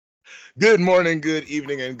Good morning, good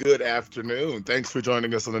evening, and good afternoon. Thanks for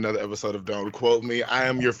joining us on another episode of Don't Quote Me. I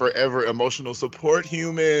am your forever emotional support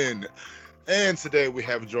human. And today we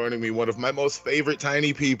have joining me one of my most favorite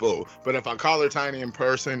tiny people. But if I call her tiny in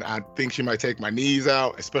person, I think she might take my knees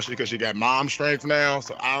out, especially because she got mom strength now.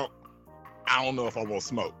 So I don't know if I will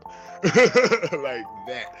smoke. Like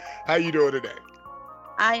that. How you doing today?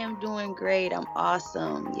 I am doing great. I'm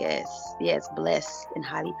awesome. Yes, blessed and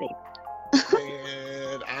highly favored.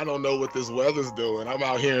 And I don't know what this weather's doing. I'm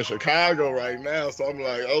out here in Chicago right now, so I'm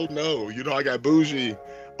like, oh no, I got bougie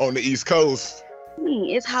on the East Coast.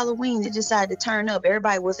 It's Halloween. They decided to turn up.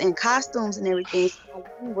 Everybody was in costumes and everything. So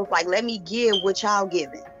Halloween was like, let me give what y'all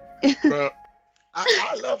giving. But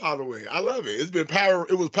I love Halloween. I love it.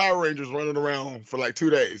 It was Power Rangers running around for like 2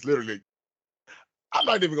 days, literally. I'm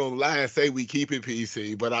not even gonna lie and say we keep it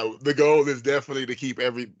PC, but the goal is definitely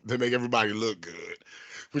to make everybody look good.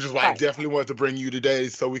 Which is why I definitely wanted to bring you today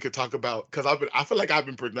so we could talk about, because I feel like I've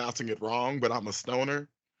been pronouncing it wrong, but I'm a stoner.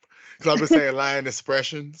 Because I've been saying lion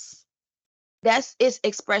expressions. It's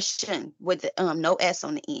expression with no S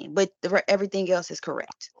on the end, but everything else is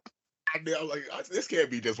correct. I'm like, this can't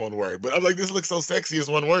be just one word, but I'm like, this looks so sexy as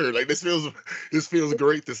one word. Like this feels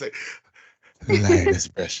great to say. Lion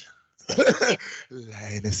expression.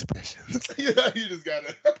 Lion expression. You just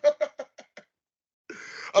gotta.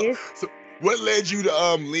 So what led you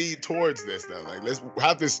to lead towards this though? Like,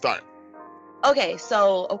 how'd this start? Okay,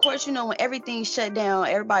 so of course, when everything shut down,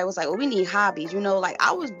 everybody was like, well, we need hobbies. Like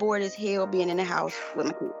I was bored as hell being in the house with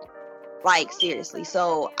my kids. Like seriously.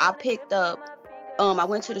 So I picked up, I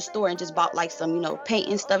went to the store and just bought like some,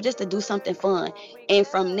 painting stuff just to do something fun. And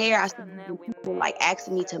from there, I started having people like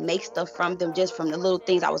asking me to make stuff from them, just from the little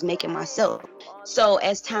things I was making myself. So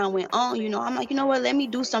as time went on, I'm like, you know what, let me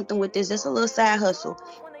do something with this. Just a little side hustle.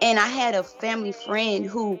 And I had a family friend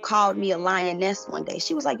who called me a lioness one day.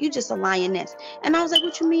 She was like, you just a lioness. And I was like,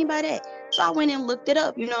 what you mean by that? So I went and looked it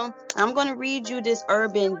up, I'm going to read you this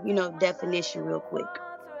urban, definition real quick.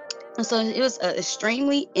 And so it was an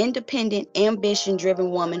extremely independent, ambition-driven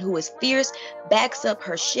woman who is fierce, backs up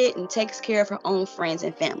her shit, and takes care of her own friends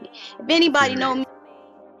and family. If anybody know me,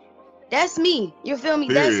 that's me. You feel me?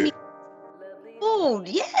 That's me. Oh,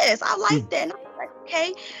 yes, I like that. And I was like,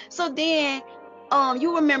 okay. So then,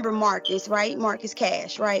 you remember Marcus, right? Marcus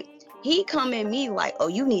Cash, right? He come at me like, oh,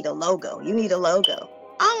 you need a logo. You need a logo.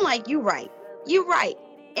 I'm like, you right.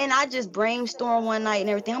 And I just brainstormed one night and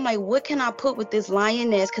everything. I'm like, what can I put with this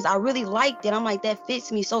lioness? Because I really liked it. I'm like, that fits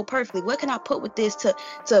me so perfectly. What can I put with this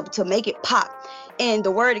to make it pop? And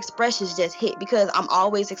the word expressions just hit because I'm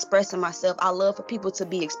always expressing myself. I love for people to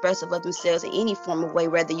be expressive of themselves in any form of way,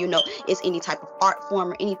 whether, it's any type of art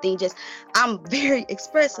form or anything. Just, I'm very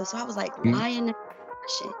expressive. So I was like, lioness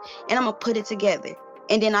expression. And I'm going to put it together.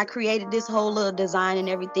 And then I created this whole little design and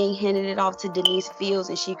everything, handed it off to Denise Fields,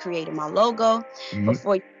 and she created my logo.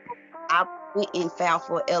 Before I went and filed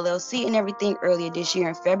for LLC and everything earlier this year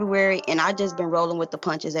in February, and I just been rolling with the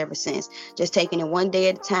punches ever since. Just taking it one day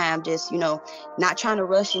at a time, just, not trying to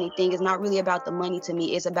rush anything. It's not really about the money to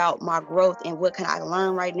me. It's about my growth and what can I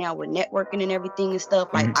learn right now with networking and everything and stuff.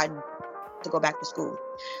 Like I to go back to school.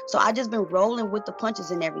 So I just been rolling with the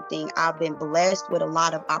punches and everything. I've been blessed with a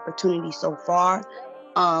lot of opportunities so far.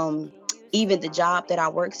 Even the job that I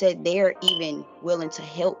work at, they're even willing to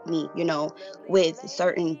help me, with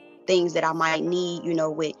certain things that I might need,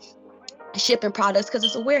 with shipping products, because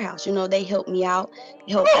it's a warehouse, they help me out,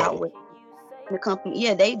 out with the company.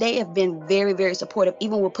 Yeah, they have been very, very supportive,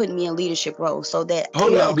 even with putting me in leadership roles. So that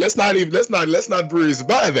hold up, let's not breeze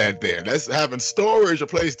by that there. Let's having storage, a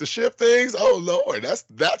place to ship things. Oh Lord,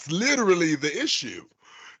 that's literally the issue.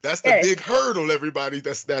 That's the big hurdle, everybody.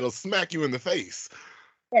 That'll smack you in the face.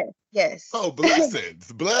 Yes. Oh,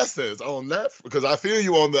 blessings on that, because I feel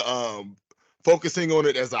you on the focusing on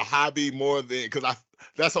it as a hobby more than, because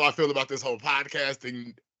that's how I feel about this whole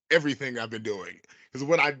podcasting, everything I've been doing. Because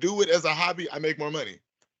when I do it as a hobby, I make more money.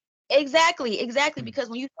 Exactly. Because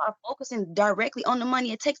when you start focusing directly on the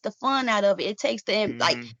money, it takes the fun out of it. It takes the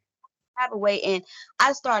have a way. And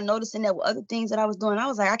I started noticing that with other things that I was doing, I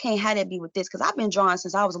was like, I can't have that be with this, because I've been drawing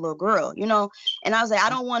since I was a little girl, and I was like, I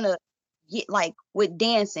don't want to get like with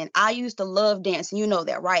dancing. I used to love dancing,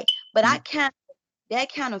 that, right? But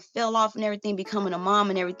that kind of fell off and everything, becoming a mom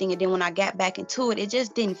and everything. And then when I got back into it, it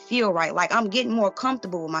just didn't feel right. Like I'm getting more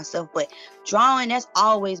comfortable with myself, but drawing, that's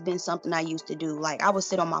always been something I used to do. Like I would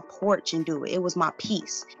sit on my porch and do it. It was my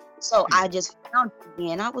piece. So I just found it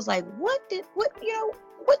again. I was like, what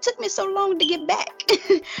took me so long to get back?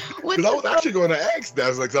 Because I was actually going to ask that. I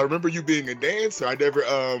was like, I remember you being a dancer. I never,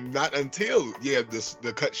 not until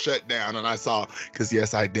the cut shut down, and I saw, because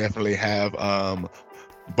yes, I definitely have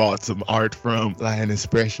bought some art from Lion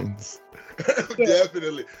Expressions. Yeah.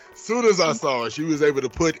 Definitely. Soon as I saw her, she was able to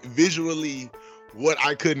put visually what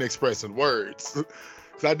I couldn't express in words.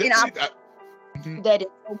 So I did. That is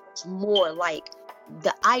so much more like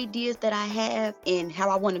the ideas that I have and how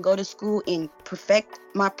I want to go to school and perfect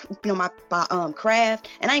my craft.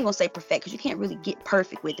 And I ain't gonna say perfect because you can't really get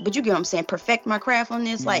perfect with it, but you get what I'm saying. Perfect my craft on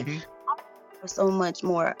this, like so much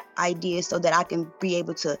more ideas so that I can be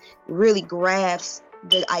able to really grasp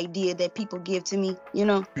the idea that people give to me.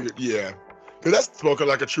 Yeah, because that's spoken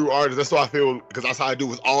like a true artist. That's what I feel. Because that's how I do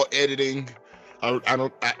with all editing.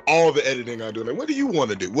 All the editing I do. Like, what do you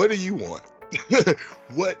want to do? What do you want?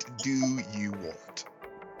 What do you want?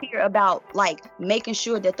 Hear about like making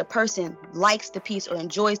sure that the person likes the piece or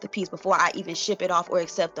enjoys the piece before I even ship it off or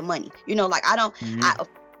accept the money. Like I don't I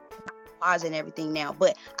deposit and everything now,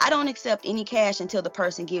 but I don't accept any cash until the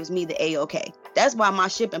person gives me the A-OK. That's why my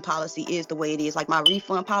shipping policy is the way it is. Like my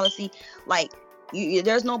refund policy, like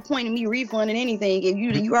there's no point in me refunding anything if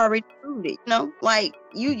you already proved it, like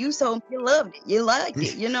you so you loved it, you liked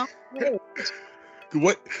it,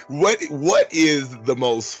 What is the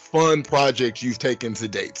most fun project you've taken to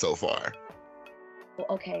date so far?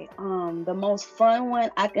 Okay, the most fun one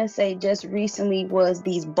I can say just recently was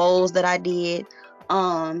these bowls that I did,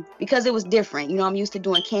 because it was different. I'm used to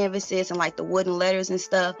doing canvases and like the wooden letters and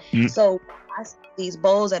stuff. So I saw these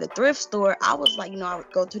bowls at a thrift store. I was like, I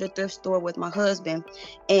would go to the thrift store with my husband,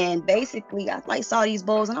 and basically I like saw these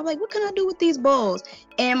bowls and I'm like, what can I do with these bowls?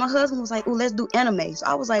 And my husband was like, oh, let's do anime. So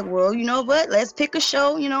I was like, well, you know what? Let's pick a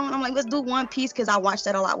show, and I'm like, let's do One Piece because I watched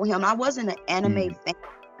that a lot with him. I wasn't an anime fan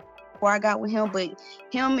before I got with him, but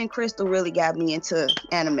him and Crystal really got me into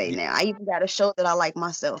anime now. I even got a show that I like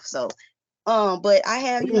myself. So but I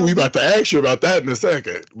have we about to ask you about that in a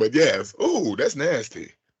second. But yes. Ooh, that's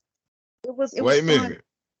nasty. It was Wait a minute. Fun.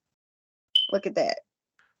 Look at that.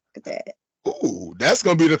 Ooh, that's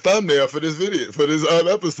gonna be the thumbnail for this video, for this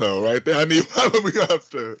episode right there. We have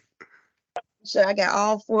to. Sure, I got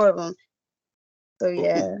all 4 of them. So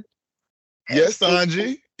yeah. Yes,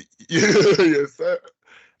 Sanji. Yes, sir.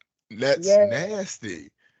 That's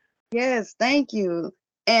nasty. Yes, thank you.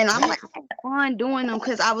 And I'm like, I had fun doing them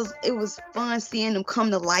because it was fun seeing them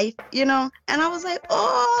come to life, And I was like,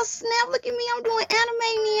 oh snap, look at me, I'm doing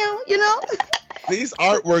anime now, These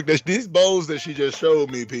artwork, these bowls that she just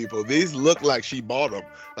showed me, people, these look like she bought them.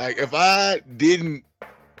 Like if I didn't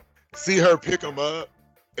see her pick them up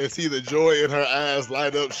and see the joy in her eyes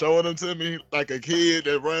light up, showing them to me like a kid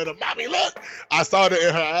that ran up, mommy, look, I saw that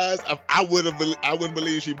in her eyes. I wouldn't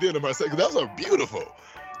believe she did them herself. Those are beautiful.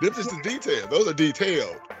 This is the detail. Those are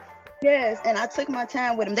detailed. Yes, and I took my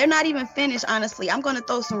time with them. They're not even finished, honestly. I'm going to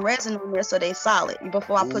throw some resin on there so they're solid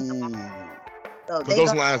before I put them on. So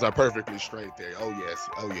those lines are perfectly straight there. Oh, yes.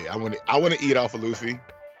 Oh, yeah. I want to eat off of Luffy.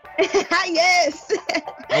 Yes.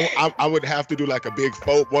 I would have to do like a big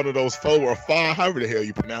one of those pho or pho, however the hell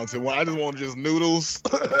you pronounce it. I just want just noodles.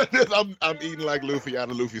 I'm eating like Luffy out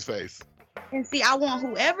of Luffy's face. And see, I want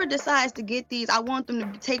whoever decides to get these, I want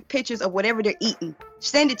them to take pictures of whatever they're eating.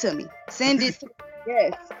 Send it to me.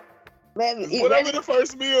 Yes. Whatever the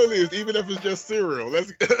first meal is, even if it's just cereal. Let's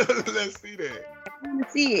see that. I want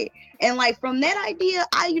to see it. And like from that idea,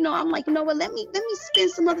 I'm like, you know what? Let me spin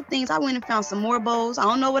some other things. I went and found some more bowls. I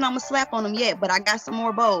don't know what I'm gonna slap on them yet, but I got some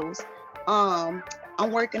more bowls. I'm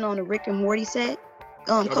working on a Rick and Morty set.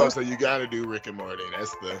 So you gotta do Rick and Morty.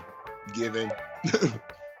 That's the given.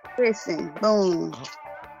 Listen, boom.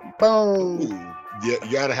 Ooh, yeah,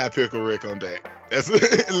 you gotta have Pickle Rick on deck. That's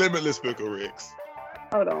limitless Pickle Ricks.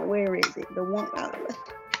 Hold on, where is it? The one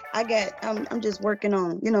I got. I'm just working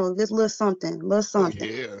on, this little something. Oh,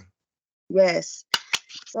 yeah. Yes.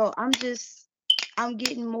 So I'm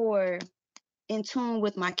getting more in tune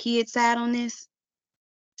with my kid side on this.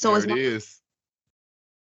 So there it is.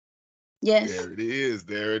 Yes.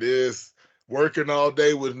 There it is. Working all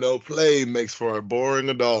day with no play makes for a boring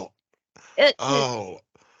adult.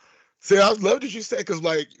 See, I love that you said, because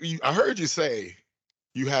like I heard you say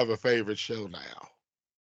you have a favorite show now.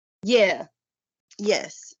 Yeah.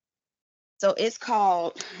 Yes. So it's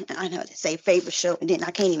called, I know to say favorite show, and then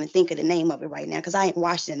I can't even think of the name of it right now because I ain't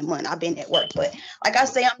watched it in a month. I've been at work. But like I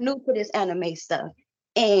say, I'm new to this anime stuff.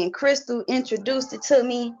 And Crystal introduced it to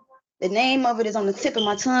me. The name of it is on the tip of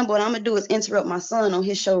my tongue. But what I'm going to do is interrupt my son on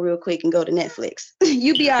his show real quick and go to Netflix.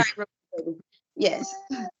 You be all right, real quick. Yes.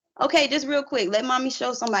 Okay, just real quick. Let mommy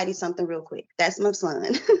show somebody something real quick. That's my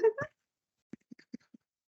son.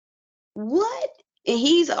 What? And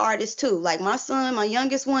he's an artist too. Like my son, my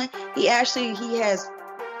youngest one, he has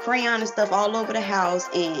crayon and stuff all over the house,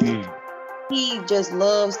 and he just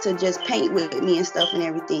loves to just paint with me and stuff and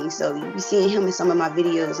everything. So you be seeing him in some of my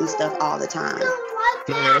videos and stuff all the time.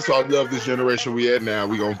 Man, that's why I love this generation we at now.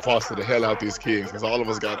 We gonna foster the hell out these kids because all of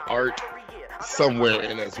us got art somewhere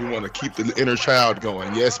in us. We want to keep the inner child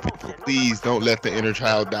going. Yes, people, please don't let the inner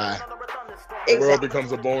child die. The world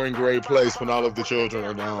becomes a boring, gray place when all of the children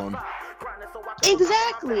are down.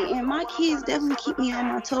 Exactly, and my kids definitely keep me on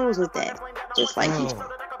my toes with that. Just like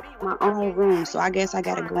my own room, so I guess I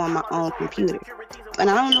gotta go on my own computer. And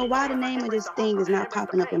I don't know why the name of this thing is not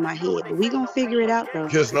popping up in my head, but we gonna figure it out though.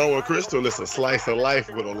 Just knowing Crystal, it's a slice of life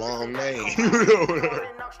with a long name.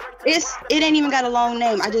 It ain't even got a long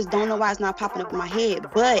name. I just don't know why it's not popping up in my head.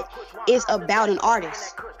 But it's about an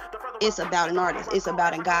artist. It's about an artist. It's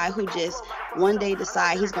about a guy who just one day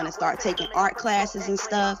decide he's gonna start taking art classes and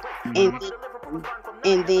stuff, and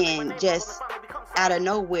then just out of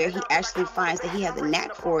nowhere he actually finds that he has a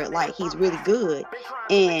knack for it. Like he's really good,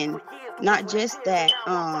 and not just that,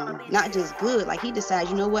 not just good. Like he decides,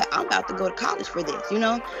 you know what, I'm about to go to college for this. You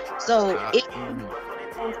know, so it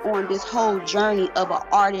goes on this whole journey of an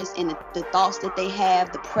artist and the thoughts that they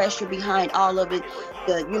have, the pressure behind all of it,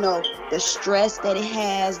 the stress that it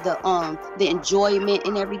has, the enjoyment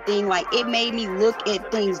and everything. Like it made me look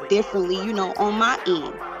at things differently, on my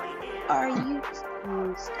end. Are you?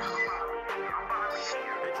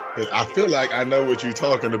 I feel like I know what you're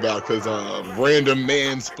talking about because random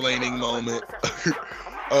mansplaining moment.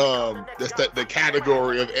 That's the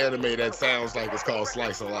category of anime that sounds like it's called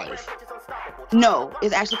slice of life. No,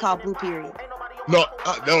 it's actually called Blue Period. No.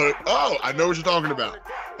 Oh, I know what you're talking about.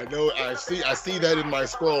 I see that in my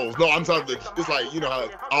scrolls. No, I'm talking. It's like how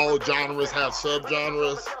all genres have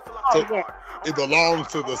subgenres. So yeah. It belongs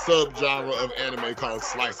to the subgenre of anime called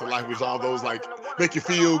slice of life, which all those like make you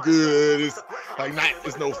feel good. It's like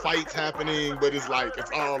it's no fights happening, but it's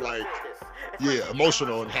all like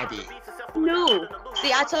emotional and happy. No,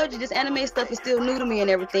 see, I told you this anime stuff is still new to me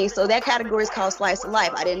and everything, so that category is called slice of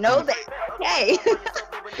life. I didn't know that. Okay.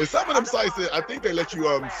 And some of them sites, I think they let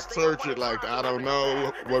you search it like I don't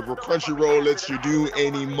know what Crunchyroll lets you do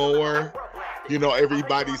anymore.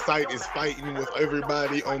 Everybody's site is fighting with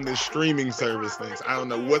everybody on this streaming service things. I don't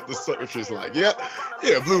know what the search is like. Yeah,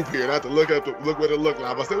 Blue Period. I have to look what it looked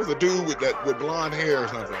like. I said it was a dude with blonde hair or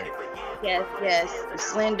something. Yes,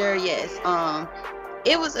 slender. Yes.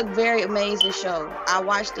 It was a very amazing show. I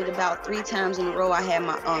watched it about 3 times in a row. I had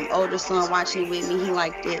my older son watching it with me. He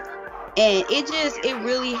liked it. And it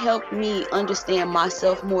really helped me understand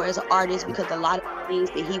myself more as an artist because a lot of things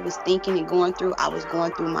that he was thinking and going through, I was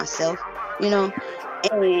going through myself, and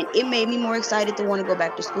it made me more excited to want to go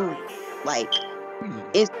back to school. Like,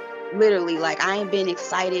 it's literally like I ain't been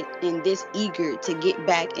excited and this eager to get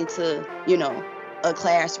back into, a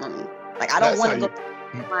classroom. Like, I don't want to go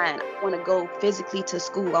online. I want to go physically to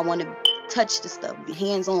school. I want to touch the stuff, be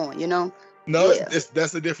hands-on, No,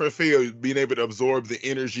 that's a different feel. Being able to absorb the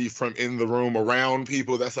energy from in the room around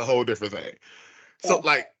people, that's a whole different thing. So,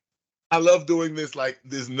 like, I love doing this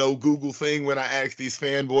no Google thing when I ask these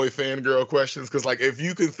fangirl questions. Because, like, if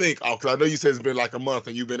you can think, because I know you said it's been like a month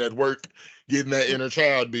and you've been at work getting that inner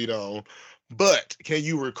child beat on. But can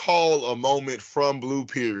you recall a moment from Blue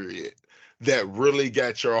Period that really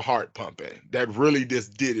got your heart pumping? That really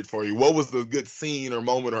just did it for you? What was the good scene or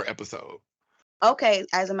moment or episode? Okay,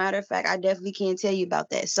 as a matter of fact, I definitely can tell you about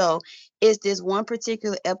that. So it's this one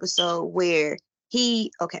particular episode where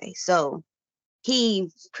he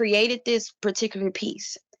created this particular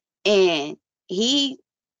piece, and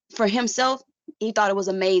for himself, he thought it was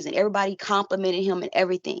amazing. Everybody complimented him and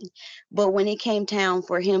everything. But when it came time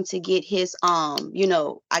for him to get his,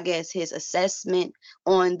 I guess his assessment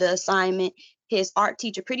on the assignment, his art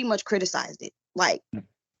teacher pretty much criticized it. Like,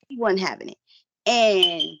 he wasn't having it.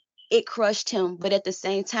 And it crushed him, but at the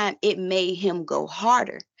same time, it made him go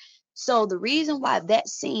harder. So the reason why that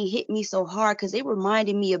scene hit me so hard, because it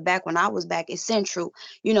reminded me of back when I was back at Central,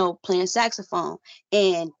 playing saxophone,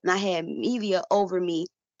 and I had media over me,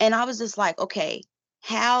 and I was just like, okay,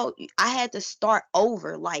 how I had to start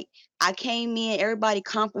over. Like, I came in, everybody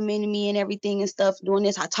complimented me and everything and stuff, doing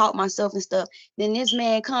this, I taught myself and stuff. Then this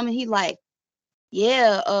man come and he like,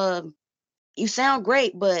 yeah, you sound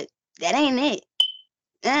great, but that ain't it.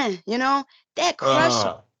 That crushed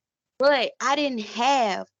me. But I didn't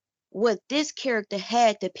have what this character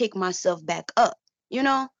had to pick myself back up,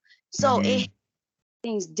 So it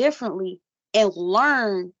things differently and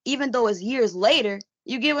learn, even though it's years later,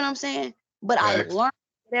 you get what I'm saying? But I learned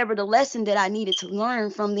whatever the lesson that I needed to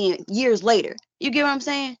learn from the years later. You get what I'm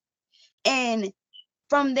saying? And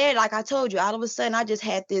from there, like I told you, all of a sudden I just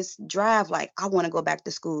had this drive, like, I want to go back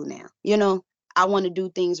to school now, I want to do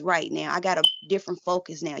things right now. I got a different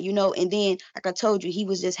focus now, you know. And then, like I told you, he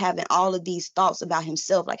was just having all of these thoughts about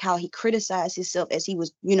himself, like how he criticized himself as he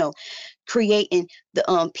was, you know, creating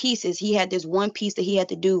the pieces. He had this one piece that he had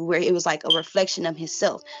to do where it was like a reflection of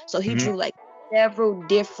himself. So he drew like several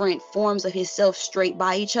different forms of himself straight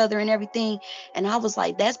by each other and everything. And I was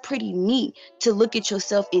like, that's pretty neat to look at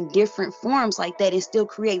yourself in different forms like that and still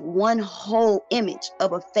create one whole image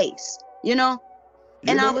of a face, you know?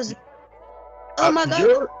 You And know, I was, oh my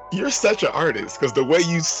God. You're such an artist, because the way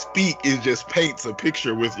you speak is just paints a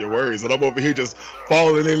picture with your words, and I'm over here just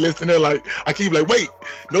falling in, listening. Like I keep like, wait,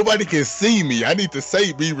 nobody can see me. I need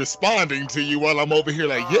to be responding to you while I'm over here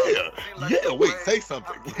like, yeah. Wait, say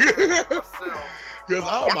something.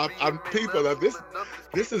 Because I'm people that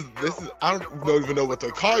this is I don't even know what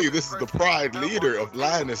to call you. This is the pride leader of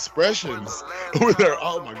line expressions. Over there,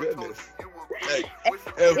 oh my goodness. Hey,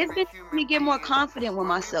 It's been me get more confident with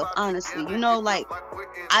myself, honestly. You know, like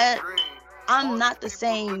I'm not the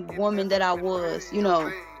same woman that I was, you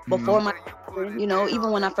know, before my children, you know,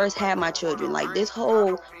 even when I first had my children. Like this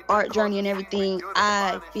whole art journey and everything,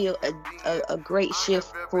 I feel a great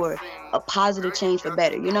shift for a positive change for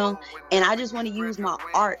better, you know. And I just want to use my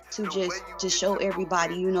art to show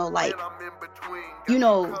everybody, you know, like, you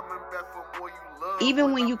know,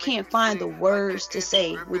 even when you can't find the words to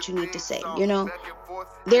say what you need to say, you know,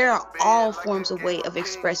 there are all forms of way of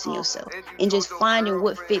expressing yourself and just finding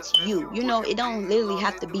what fits you. You know, it don't literally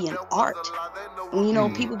have to be an art. And, you know,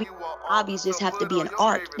 people be hobbies just have to be an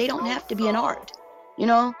art. They don't have to be an art, you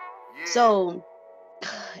know? So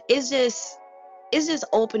it's just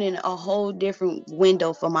opening a whole different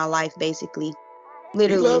window for my life, basically.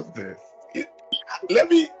 Literally. I love this.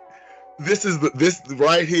 This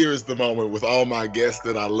right here is the moment with all my guests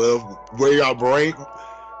that I love, where y'all brain.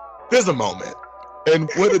 There's a moment. And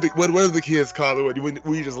what do the kids call it? When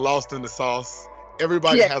we just lost in the sauce.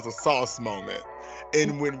 Everybody has a sauce moment.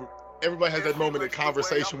 And when everybody has that moment in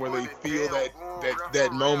conversation where they feel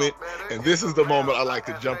that moment, and this is the moment I like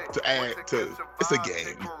to jump to add to. It's a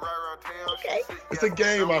game. Okay. It's a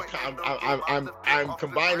game. I'm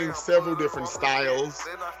combining several different styles,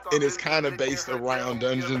 and it's kind of based around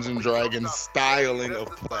Dungeons and Dragons styling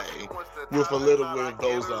of play, with a little bit of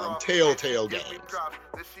those Telltale games.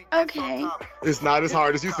 Okay. It's not as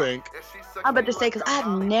hard as you think. I'm about to say, because I've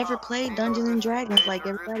never played Dungeons and Dragons like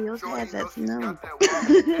everybody else has. That's no.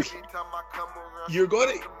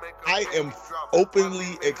 I am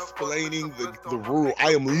openly explaining the rule. I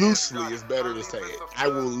am loosely, is better to say it.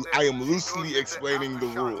 I am loosely explaining the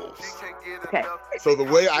rules. Okay. So the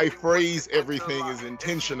way I phrase everything is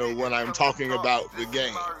intentional when I'm talking about the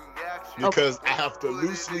game. Because I have to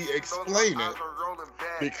loosely explain it,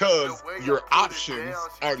 because your options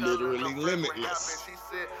are literally limitless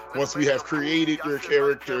once we have created your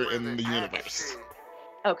character in the universe.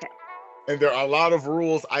 Okay. And there are a lot of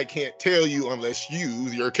rules I can't tell you unless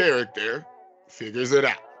your character, figures it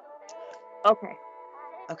out. Okay.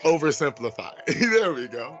 Oversimplify. There we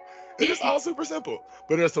go. It's all super simple.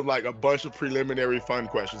 But there's a bunch of preliminary fun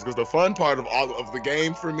questions, because the fun part of all of the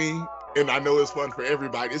game for me, and I know it's fun for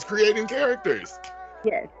everybody, is creating characters.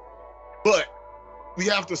 Yes. But we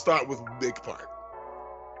have to start with the big part.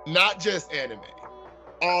 Not just anime.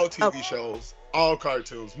 All TV shows, all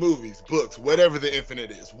cartoons, movies, books, whatever the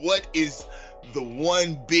infinite is. What is the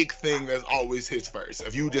one big thing that always hits first?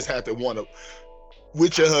 If you just had to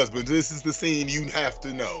with your husband, this is the scene you have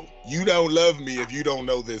to know. You don't love me if you don't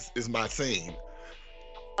know this is my scene.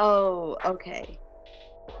 Oh, okay.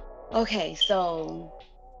 Okay, so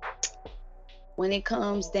when it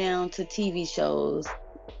comes down to TV shows,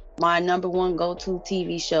 my number one go-to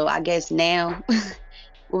TV show, I guess now,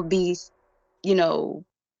 would be, you know,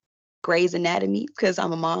 Grey's Anatomy, because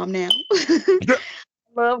I'm a mom now.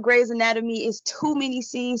 Love Grey's Anatomy. It's too many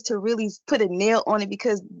scenes to really put a nail on it,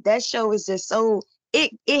 because that show is just so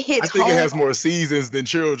it hits. I think it has more seasons than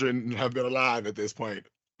children have been alive at this point.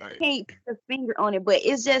 Like, can't put the finger on it, but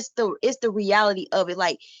it's just the reality of it.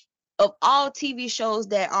 Like, of all TV shows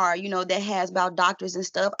that are, you know, that has about doctors and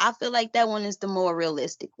stuff, I feel like that one is the more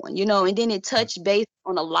realistic one, you know, and then it touched base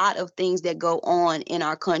on a lot of things that go on in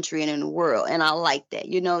our country and in the world. And I like that,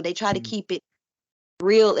 you know, they try to keep it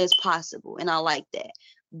real as possible. And I like that.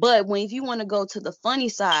 But if you want to go to the funny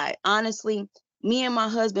side, honestly, me and my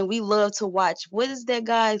husband, we love to watch, what is that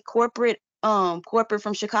guy, corporate from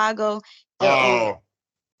Chicago?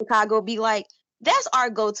 Chicago Be Like, that's our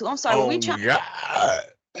go-to. I'm sorry.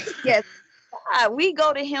 Yes, we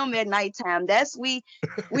go to him at nighttime. We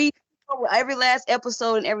every last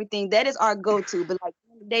episode and everything. That is our go-to. But like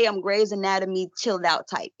today, I'm Grey's Anatomy chilled out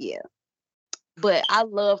type. Yeah. But I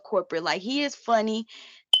love corporate. Like, he is funny.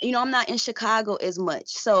 I'm not in Chicago as much.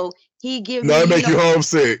 So he give No, me, it make you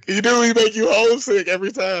homesick. He do. He make you homesick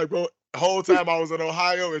every time, bro. The whole time I was in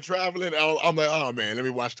Ohio and traveling, I'm like, oh man, let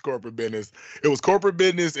me watch the Corporate Business. It was Corporate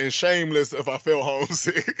Business and Shameless if I felt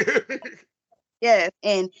homesick. yes,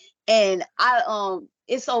 and I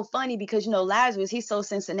it's so funny because Lazarus, he's so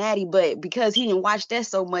Cincinnati, but because he didn't watch that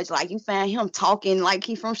so much, like you find him talking like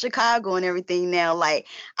he from Chicago and everything now. Like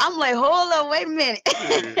I'm like, hold up, wait a minute.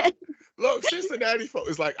 Yeah. Look, Cincinnati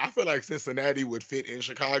folks, like I feel like Cincinnati would fit in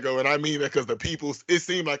Chicago, and I mean that because the people, it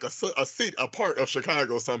seemed like a part of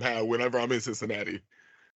Chicago somehow whenever I'm in Cincinnati.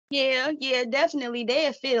 Yeah, definitely.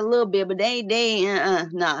 They'd fit a little bit, but they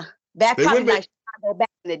nah. Back They probably wouldn't like Chicago back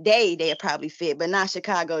in the day, they'd probably fit, but not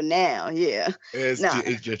Chicago now. Yeah. It's Nah.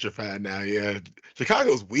 it's gentrified now. Yeah,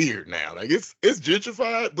 Chicago's weird now. Like it's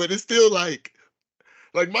gentrified, but it's still like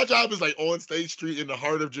my job is like on State Street in the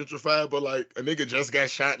heart of gentrified, but like a nigga just got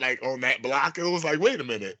shot like on that block. It was like, wait a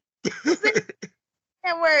minute.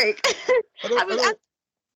 That work. I don't,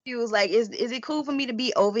 He was like, is it cool for me to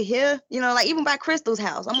be over here? Like even by Crystal's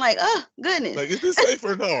house. I'm like, oh goodness. like, is this safe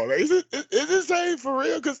or no? Like, is it safe for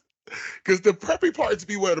real? Because the preppy parts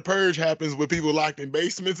be where the purge happens with people locked in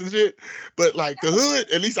basements and shit. But like the hood,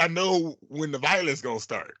 at least I know when the violence gonna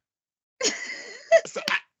start. So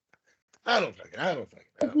I don't think it.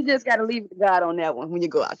 You just gotta leave it to God on that one when you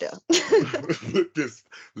go out there. Just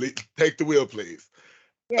take the wheel, please.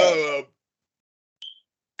 Yeah.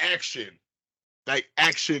 Action. Like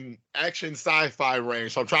action sci-fi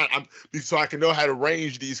range. So so I can know how to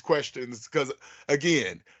range these questions. Because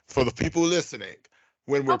again, for the people listening,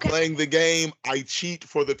 when we're playing the game, I cheat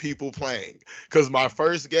for the people playing. Because my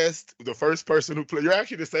first guest, the first person who play, you're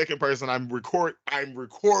actually the second person I'm recording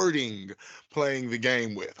playing the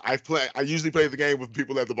game with. I usually play the game with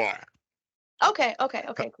people at the bar. Okay,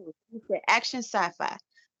 cool. You said action sci-fi.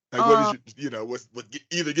 Like what is what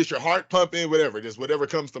either gets your heart pumping, whatever, just whatever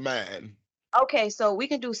comes to mind. Okay, so we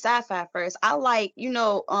can do sci-fi first. I like,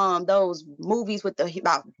 those movies with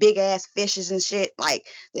about big ass fishes and shit, like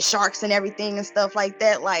the sharks and everything and stuff like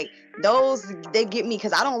that. Like those, they get me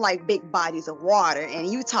because I don't like big bodies of water.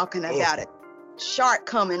 And you talking about a shark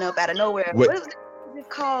coming up out of nowhere. What is it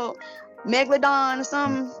called? Megalodon or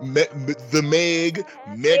something? The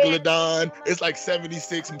Megalodon. It's like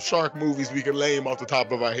 76 shark movies we can name off the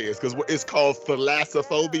top of our heads because it's called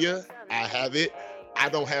thalassophobia. I have it. I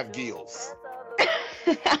don't have gills.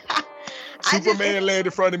 Superman landed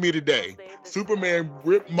in front of me today. Superman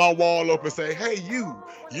ripped my wall up and say, hey,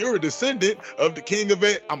 you're a descendant of the king of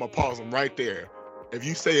it. I'm going to pause him right there. If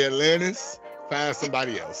you say Atlantis, find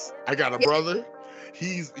somebody else. I got a brother.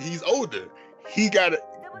 He's older. He got to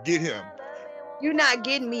get him. You're not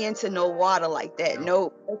getting me into no water like that.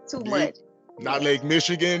 No, that's too much. Not Lake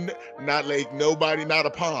Michigan, not Lake nobody, not a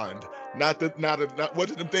pond. Not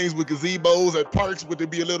what are them things with gazebos at parks? Would there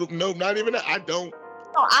be a little? No, not even that. I don't.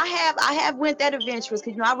 No, I have went that adventurous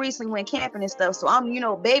because I recently went camping and stuff. So I'm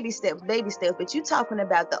baby steps. But you talking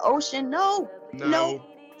about the ocean? No.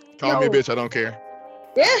 Call me a bitch. I don't care.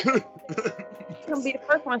 Yeah. You're gonna be the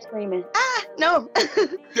first one screaming. No.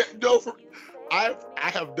 Yeah, no. I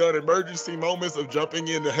have done emergency moments of jumping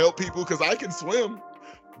in to help people because I can swim,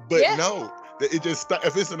 but no. It just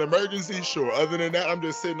if it's an emergency, sure. Other than that, I'm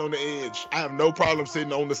just sitting on the edge. I have no problem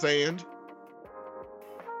sitting on the sand.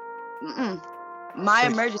 My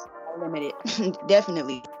emergency are limited,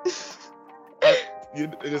 definitely.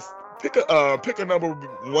 You just pick a number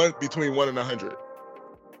one between 1 and 100.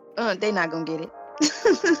 They're not gonna get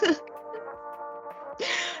it.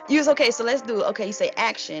 Use okay. So let's do okay. You say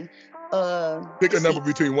action. Pick a number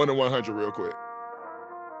between 1 and 100 real quick.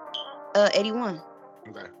 81.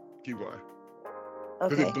 Okay, keep going.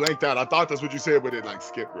 Okay. It blanked out. I thought that's what you said, but it like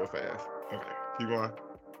skipped real fast. Okay, keep going.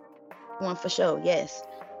 One for sure, yes.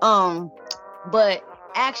 But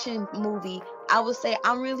action movie, I would say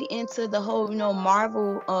I'm really into the whole,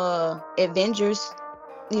 Marvel Avengers,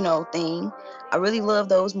 thing. I really love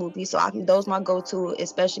those movies. So those my go-to,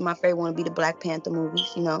 especially my favorite one would be the Black Panther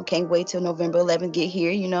movies, Can't wait till November 11th get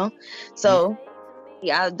here, So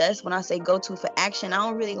yeah, that's when I say go-to for action. I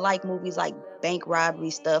don't really like movies like bank robbery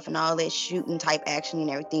stuff and all that shooting type action and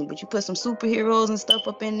everything. But you put some superheroes and stuff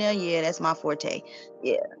up in there, yeah, that's my forte.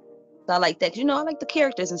 Yeah, so I like that. I like the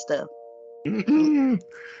characters and stuff.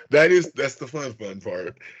 That's the fun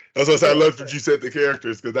part. That's what I love that you said the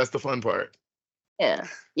characters because that's the fun part. Yeah,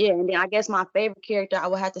 and then I guess my favorite character I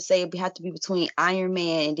would have to say would have to be between Iron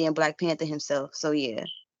Man and then Black Panther himself. So yeah.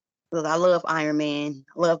 Look, I love Iron Man,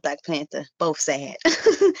 love Black Panther, both sad.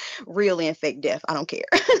 Real and fake death, I don't care.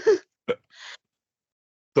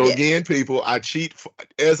 So again, people, I cheat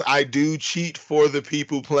as I do cheat for the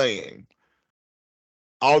people playing.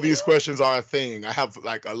 all these questions are a thing. I have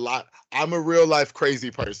like a lot. I'm a real life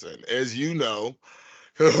crazy person, as you know.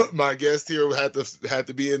 My guest here had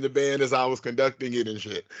to be in the band as I was conducting it and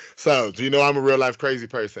shit. So you know I'm a real life crazy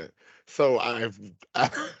person. So I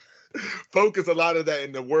focus a lot of that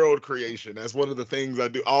in the world creation. That's one of the things I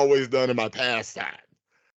do always done in my pastime.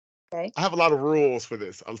 Okay. I have a lot of rules for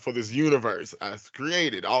this universe I've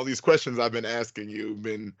created. All these questions I've been asking you,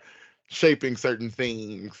 been shaping certain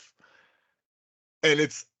things, and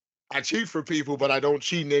I cheat for people, but I don't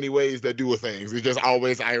cheat in any ways that do with things. It's just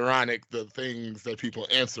always ironic the things that people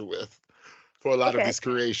answer with for a lot of Okay. this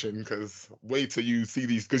creation. Because wait till you see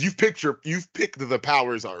these, because you've picked the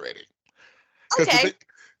powers already. Because Okay.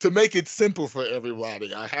 to make it simple for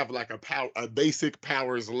everybody, I have like a basic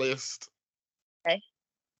powers list. Okay.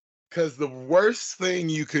 Because the worst thing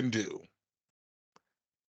you can do,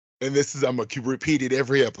 and this is I'm gonna keep repeating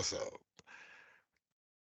every episode,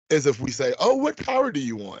 is if we say, "Oh, what power do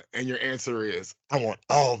you want?" and your answer is, "I want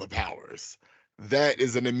all the powers." That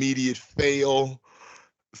is an immediate fail.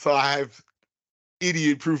 So I've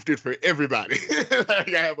idiot proofed it for everybody.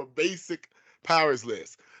 Like I have a basic powers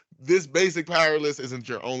list. This basic power list isn't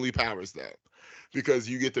your only powers though, because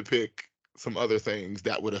you get to pick some other things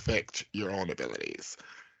that would affect your own abilities.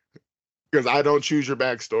 Because I don't choose your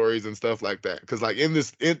backstories and stuff like that. Because like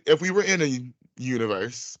if we were in a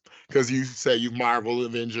universe, because you say you Marvel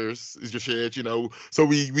Avengers is your shit, you know, so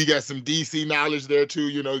we got some DC knowledge there too,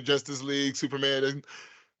 you know, Justice League, Superman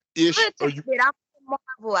ish. I'm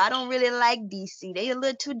Marvel. I don't really like DC. They a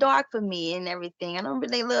little too dark for me and everything. I don't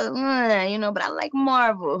really look, but I like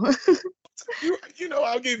Marvel. You know,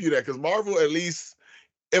 I'll give you that because Marvel, at least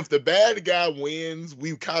if the bad guy wins,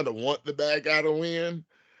 we kind of want the bad guy to win.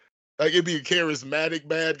 Like it'd be a charismatic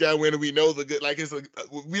bad guy winning. We know the good. Like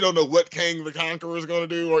we don't know what Kang the Conqueror is gonna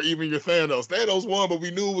do, or even your Thanos. Thanos won, but we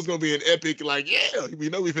knew it was gonna be an epic. Like yeah, we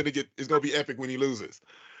know it's gonna be epic when he loses.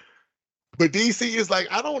 But DC is like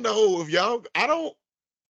I don't know if y'all.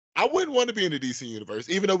 I wouldn't want to be in the DC universe,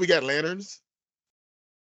 even though we got lanterns.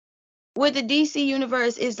 With the DC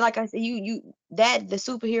universe, it's like I said, the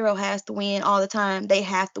superhero has to win all the time. They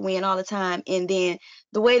have to win all the time, and then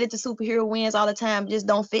the way that the superhero wins all the time just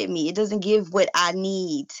don't fit me. It doesn't give what I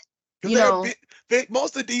need. You know.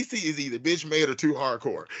 Most of DC is either bitch made or too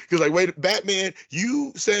hardcore. Because like, wait, Batman,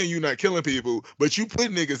 you saying you not killing people, but you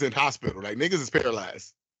put niggas in hospital. Like niggas is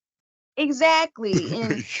paralyzed. Exactly,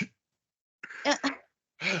 and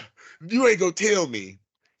you ain't gonna tell me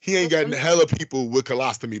he ain't got hella people with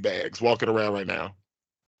colostomy bags walking around right now.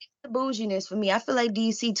 the bouginess for me. I feel like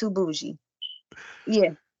DC too bougie.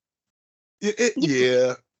 Yeah.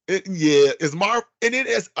 Yeah. It's Marvel, and it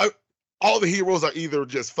is. All the heroes are either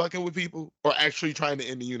just fucking with people or actually trying to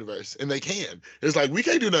end the universe, and they can. It's like we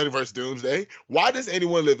can't do nothing versus Doomsday. Why does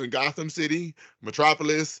anyone live in Gotham City,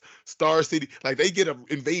 Metropolis, Star City? Like they get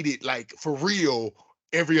invaded like for real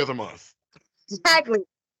every other month. Exactly.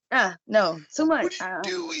 No, too much. What are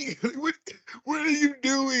you doing? What are you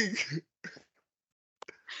doing?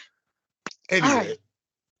 Anyway,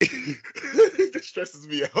 it stresses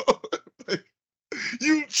me out. Like,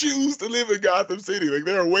 you choose to live in Gotham City. Like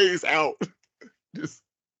there are ways out. Just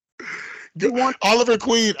Oliver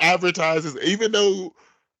Queen advertises, even though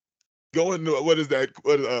going to what is that?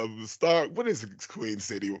 What is Queen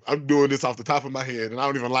City? I'm doing this off the top of my head, and I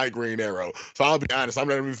don't even like Green Arrow. So I'll be honest, I'm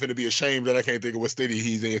not even finna be ashamed that I can't think of what city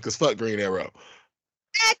he's in, because fuck Green Arrow.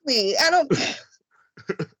 Exactly. I don't.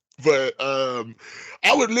 But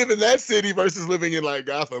I would live in that city versus living in like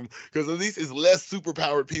Gotham, because at least it's less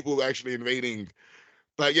superpowered people actually invading.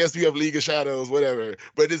 Like, yes, you have League of Shadows, whatever,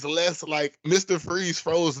 but it's less like Mr. Freeze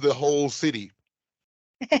froze the whole city.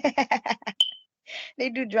 They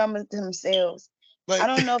do drama to themselves. Like, I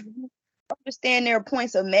don't know if you understand their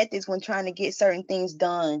points or methods when trying to get certain things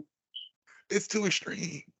done. It's too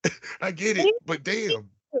extreme. I get it, but damn.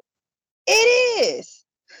 It is.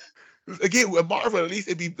 Again, with Marvel, at least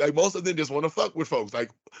it'd be like most of them just want to fuck with folks.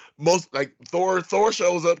 Like Thor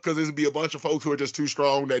shows up because there'd be a bunch of folks who are just too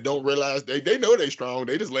strong that don't realize they know they're strong.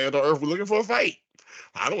 They just land on Earth looking for a fight.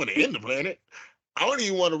 I don't want to end the planet. I don't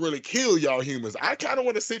even want to really kill y'all humans. I kind of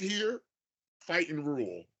want to sit here, fight and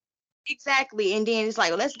rule. Exactly. And then it's like,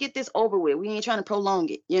 well, let's get this over with. We ain't trying to prolong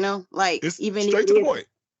it, Like It's even straight to the point.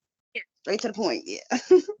 Yeah, straight to the point, yeah.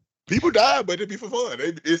 People die, but it'd be for fun.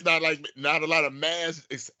 It's not a lot of mass.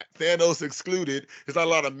 Thanos excluded. It's not a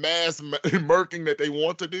lot of mass murking that they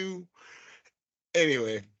want to do.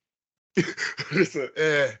 Anyway,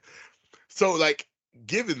 so like,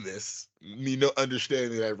 given this,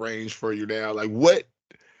 understanding that range for you now, like what?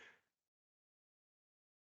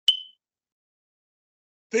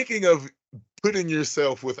 Thinking of putting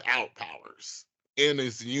yourself without powers, in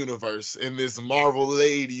this universe, in this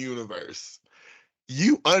Marvel-laid universe,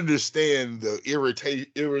 you understand the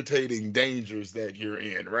irritating dangers that you're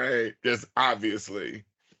in, right? Just obviously.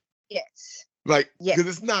 Yes. Like, Yes.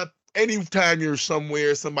 because it's not anytime you're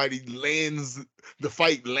somewhere, somebody the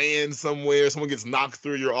fight lands somewhere, someone gets knocked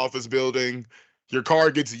through your office building, your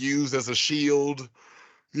car gets used as a shield,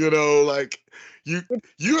 like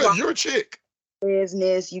you're a chick.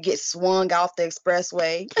 Business, you get swung off the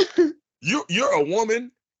expressway. You're a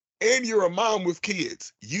woman and you're a mom with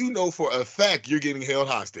kids. You know for a fact you're getting held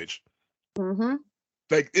hostage. Mm-hmm.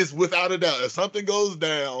 Like, it's without a doubt. If something goes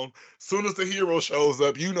down, soon as the hero shows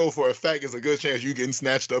up, you know for a fact it's a good chance you're getting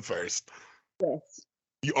snatched up first. Yes.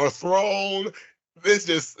 You are thrown.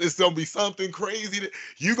 It's gonna be something crazy.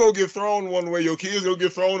 You gonna get thrown one way, your kids gonna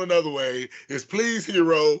get thrown another way. It's please,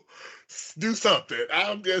 hero, do something.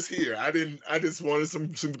 I'm just here. I just wanted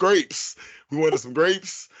some grapes. We wanted some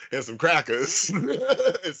grapes and some crackers and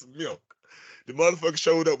some milk. The motherfucker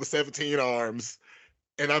showed up with 17 arms,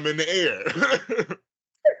 and I'm in the air.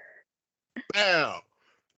 Wow.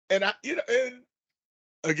 And and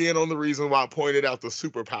again, on the reason why I pointed out the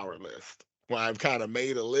superpower list, why I've kind of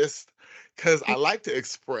made a list, because I like to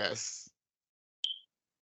express,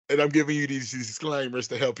 and I'm giving you these disclaimers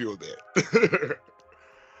to help you a bit.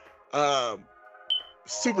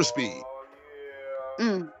 Super speed.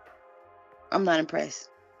 I'm not impressed.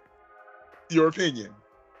 Your opinion?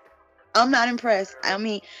 I'm not impressed. I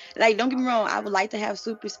mean, like, don't get me wrong, I would like to have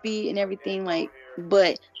super speed and everything, like,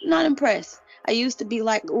 but not impressed. I used to be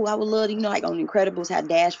like, oh, I would love to, like on Incredibles, how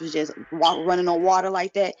Dash was just running on water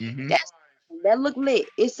like that. Mm-hmm. That looked lit.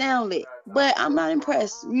 It sound lit. But I'm not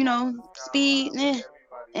impressed. Speed, and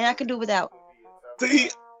I could do without. See,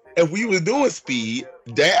 if we were doing speed,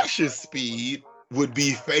 Dash's speed would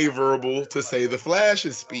be favorable to, say, the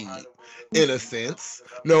Flash's speed, in a sense.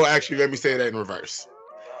 No, actually, let me say that in reverse.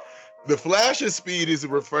 The Flash's speed is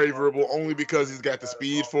favorable only because he's got the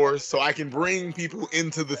Speed Force, so I can bring people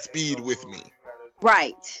into the speed with me.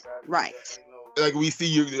 Right. Like, we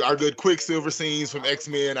see our good Quicksilver scenes from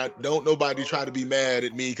X-Men. Don't nobody try to be mad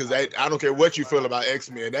at me, because I don't care what you feel about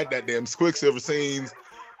X-Men. That damn Quicksilver scenes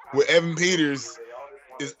with Evan Peters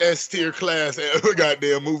is S-tier class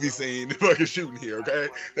goddamn movie scene fucking shooting here, okay?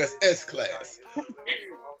 That's S-class.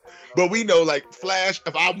 But we know, like, Flash,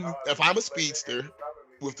 if I'm a speedster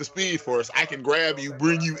with the Speed Force, I can grab you,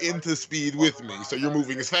 bring you into speed with me, so you're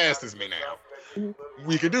moving as fast as me now.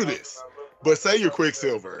 We can do this. But say you're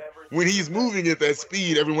Quicksilver. When he's moving at that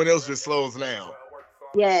speed, everyone else just slows down.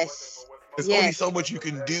 Yes. There's only so much you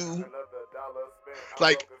can do.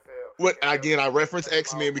 Like, I reference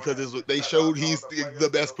X-Men because they showed he's the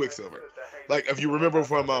best Quicksilver. Like, if you remember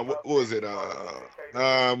from, what was it?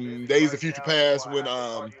 Days of Future Past, when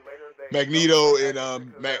Magneto and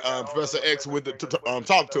Professor X went to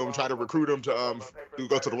talk to him, try to recruit him to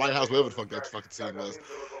go to the White House, whatever the fuck that fucking scene was.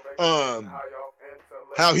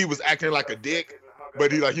 How he was acting like a dick,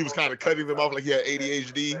 but he was kind of cutting them off like he had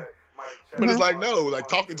ADHD. But it's like, no, like,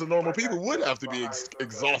 talking to normal people would have to be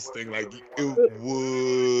exhausting. Like, it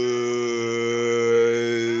would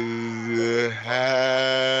have.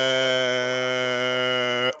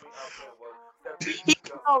 He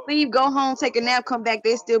can leave, go home, take a nap, come back,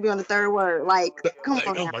 they still be on the third word. Like, come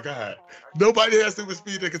on. Oh my God. Nobody has super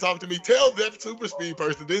speed that can talk to me. Tell that super speed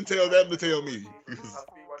person, then tell them to tell me.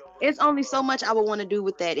 It's only so much I would want to do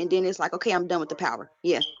with that, and then it's like, okay, I'm done with the power.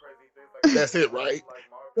 Yeah. That's it, right?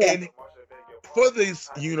 Yeah. And for this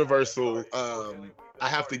universal, I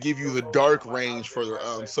have to give you the dark range for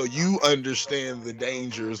the so you understand the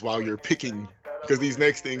dangers while you're picking, because these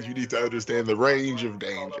next things you need to understand the range of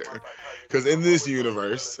danger. Because in this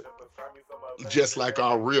universe, just like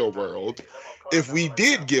our real world, if we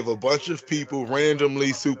did give a bunch of people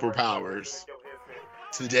randomly superpowers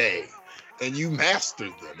today, and you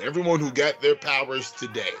mastered them, everyone who got their powers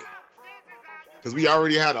today, because we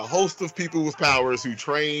already had a host of people with powers who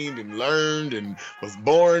trained and learned and was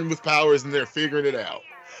born with powers, and they're figuring it out.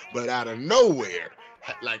 But out of nowhere,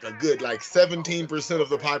 like a good 17% of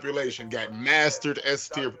the population got mastered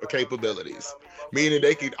S-tier capabilities, meaning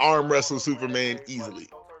they could arm wrestle Superman easily.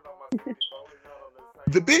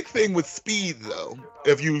 The big thing with speed, though,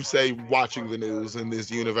 if you say watching the news in this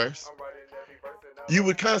universe, you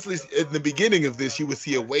would constantly, in the beginning of this, you would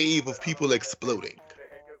see a wave of people exploding.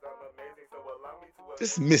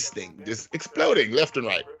 Just misting, just exploding left and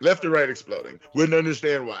right exploding. Wouldn't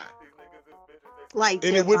understand why. Like,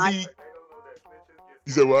 and it would be.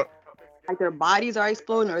 You said what? Like their bodies are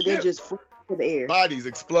exploding, or they're just to the air. Bodies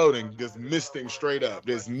exploding, just misting straight up.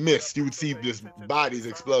 There's mist. You would see just bodies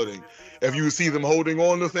exploding. If you would see them holding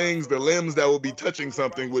on to things, the limbs that would be touching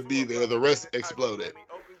something would be there. The rest exploded.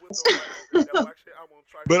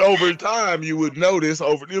 But over time, you would notice,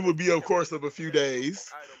 it would be a course of a few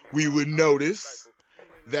days, we would notice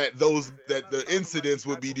that the incidents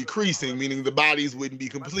would be decreasing, meaning the bodies wouldn't be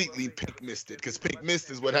completely pink misted, because pink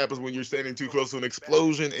mist is what happens when you're standing too close to an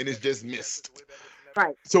explosion and it's just mist.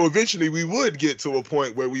 Right. So eventually we would get to a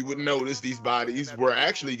point where we would notice these bodies were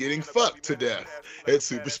actually getting fucked to death at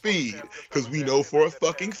super speed, because we know for a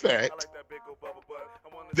fucking fact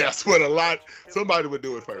that's what somebody would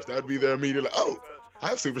do it first. That'd be their immediate, like, oh, I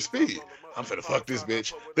have super speed. I'm finna fuck this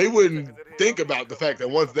bitch. They wouldn't think about the fact that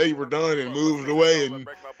once they were done and moved away and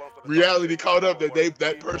reality caught up,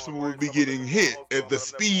 that person would be getting hit at the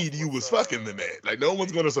speed you was fucking them at. Like, no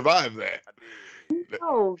one's gonna survive that.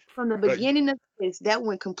 Oh, from the beginning of this, that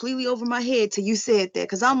went completely over my head till you said that,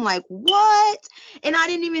 because I'm like, what? And I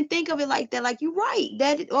didn't even think of it like that. Like, you're right.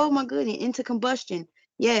 Oh my goodness, into combustion.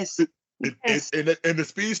 Yes. And the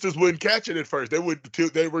speedsters wouldn't catch it at first. They would till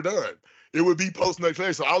they were done. It would be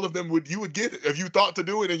post-nuclear. So all of them you would get it. If you thought to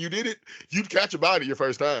do it and you did it, you'd catch a body your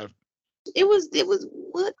first time. It was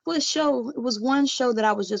what show? It was one show that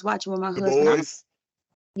I was just watching with my husband. The Boys.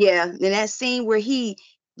 Yeah, and that scene where he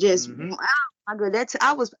just oh my God,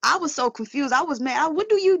 I was so confused. I was mad. What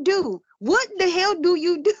do you do? What the hell do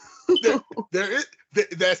you do?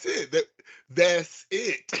 That's it. That's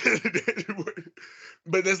it.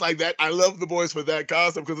 But it's like that. I love The Boys for that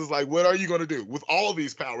concept, because it's like, what are you going to do with all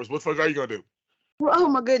these powers? What the fuck are you going to do? Oh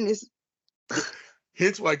my goodness.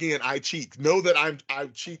 Hence why, again, I cheat. Know that I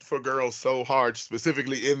cheat for girls so hard,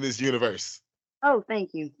 specifically in this universe. Oh,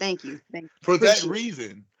 thank you. For that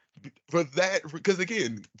reason. Because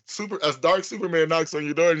again, a dark Superman knocks on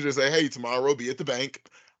your door and just say, hey, tomorrow be at the bank.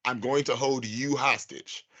 I'm going to hold you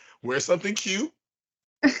hostage. Wear something cute.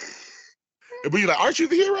 But you're like, aren't you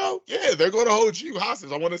the hero? Yeah, they're going to hold you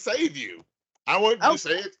hostage. I want to save you. I want to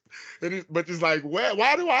say it. But it's like,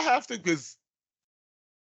 why do I have to? Because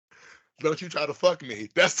don't you try to fuck me.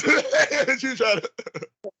 That's you try to.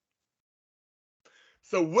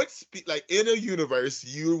 So like in a universe,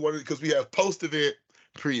 you want to, because we have post-event,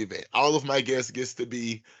 pre-event. All of my guests gets to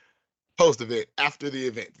be post-event, after the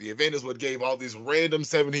event. The event is what gave all these random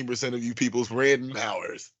 17% of you people's random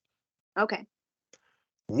powers. Okay.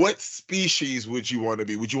 What species would you want to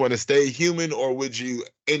be? Would you want to stay human, or would you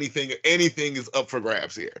anything is up for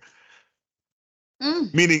grabs here?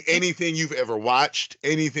 Meaning anything you've ever watched,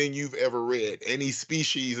 anything you've ever read, any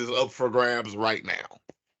species is up for grabs right now.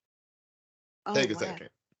 Take a second.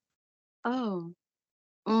 Oh.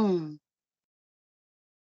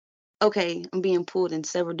 Okay, I'm being pulled in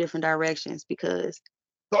several different directions because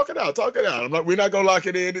talk it out. We're not gonna lock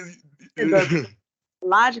it in.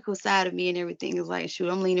 Logical side of me and everything is like, shoot,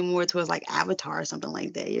 I'm leaning more towards like Avatar or something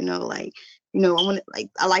like that,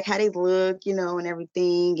 I like how they look, and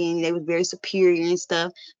everything, and they was very superior and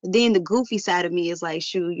stuff. But then the goofy side of me is like,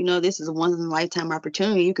 shoot, this is a once in a lifetime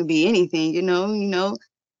opportunity. You can be anything,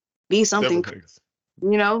 be something,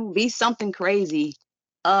 be something crazy.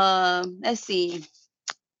 Let's see.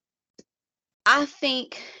 I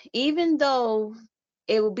think even though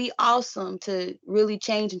it would be awesome to really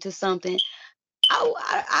change into something,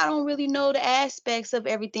 I don't really know the aspects of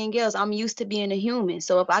everything else. I'm used to being a human.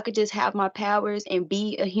 So if I could just have my powers and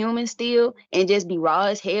be a human still and just be raw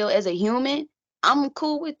as hell as a human, I'm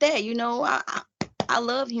cool with that. I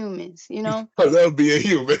love humans, I love being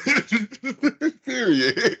human.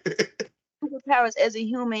 Period. Superpowers as a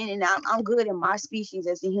human, and I'm good in my species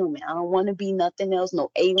as a human. I don't want to be nothing else,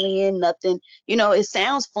 no alien, nothing. It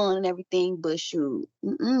sounds fun and everything, but shoot,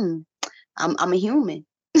 I'm a human.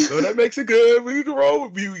 So that makes it good. We can roll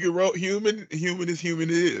with you. We can roll human. Human is human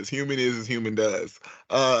is. Human is as human does.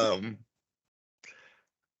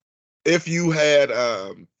 If you had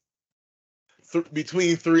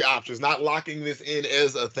between three options, not locking this in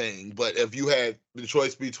as a thing, but if you had the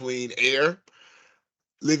choice between air,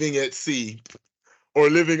 living at sea, or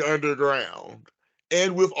living underground,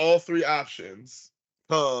 and with all three options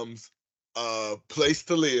comes a place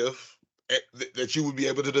to live that you would be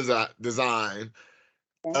able to design,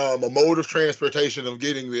 a mode of transportation of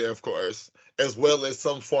getting there, of course, as well as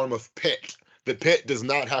some form of pet. The pet does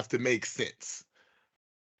not have to make sense.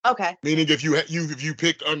 Okay. Meaning, if you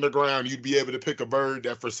picked underground, you'd be able to pick a bird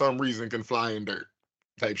that for some reason can fly in dirt,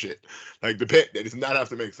 type shit. Like the pet that does not have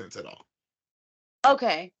to make sense at all.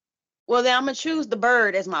 Okay. Well, then I'm gonna choose the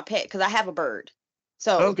bird as my pet because I have a bird.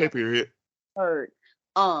 So okay, period. Bird.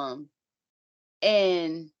 And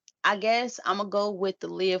I guess I'm gonna go with the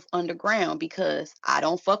live underground because I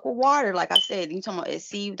don't fuck with water. Like I said, you talking about the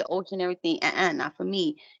sea, the ocean, everything. Not for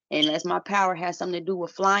me. Unless my power has something to do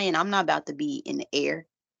with flying, I'm not about to be in the air.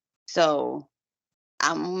 So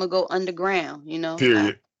I'm gonna go underground.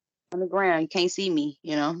 Period. Underground. You can't see me.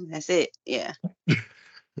 That's it. Yeah.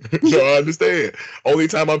 No, I understand. Only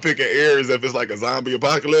time I'm picking air is if it's like a zombie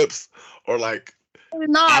apocalypse or like No,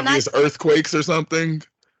 not. obvious earthquakes or something.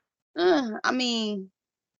 I mean,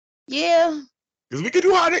 yeah. Because we can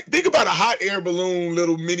do hot. Think about a hot air balloon,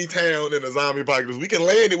 little mini town in a zombie apocalypse. We can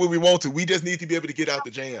land it when we want to. We just need to be able to get out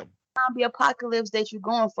the jam. Zombie apocalypse that you're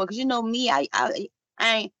going for, because me, I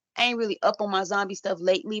ain't really up on my zombie stuff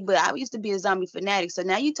lately, but I used to be a zombie fanatic. So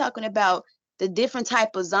now you're talking about the different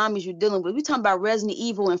type of zombies you're dealing with. We're talking about Resident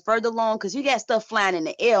Evil and further along, because you got stuff flying in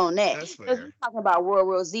the air on that. That's Because fair. we're talking about World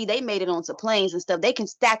War Z, they made it onto planes and stuff. They can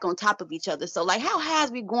stack on top of each other. So like, how high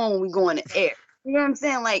is we going when we go in the air? You know what I'm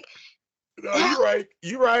saying? Like, No, you're right.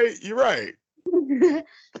 You're right. You're right. you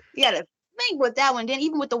gotta think with that one. Then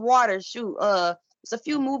even with the water, shoot, there's a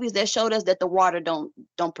few movies that showed us that the water don't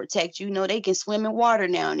protect you. They can swim in water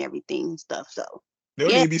now and everything and stuff. So They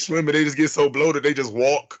don't yeah, need to be swimming. They just get so bloated. They just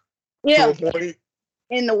walk to yeah, a point.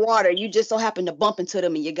 in the water. You just so happen to bump into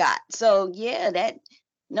them and you got. So yeah,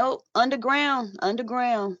 nope, underground. We'll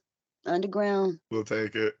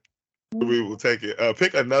take it. We will take it.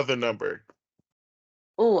 Pick another number.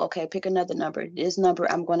 Oh, okay. Pick another number. This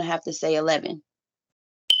number I'm gonna have to say 11.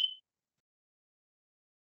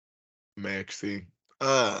 Maxie.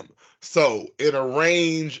 So in a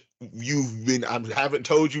range, I haven't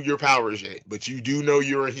told you your powers yet, but you do know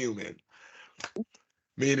you're a human.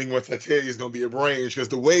 Meaning what I tell you is gonna be a range, because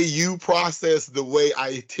the way you process the way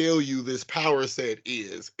I tell you this power set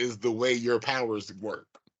is the way your powers work.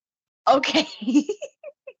 Okay.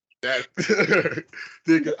 That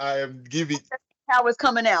I am giving Powers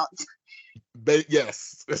coming out.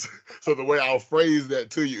 yes. So the way I'll phrase that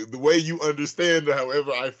to you, the way you understand it,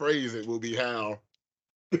 however I phrase it will be how.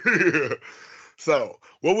 So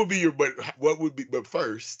what would be but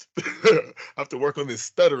first I have to work on this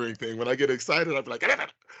stuttering thing. When I get excited, I'll be like,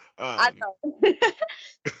 I know.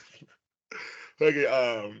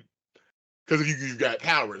 okay, because if you got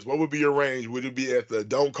powers, what would be your range? Would it be at the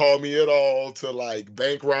don't call me at all to like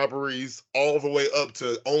bank robberies, all the way up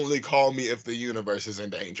to only call me if the universe is in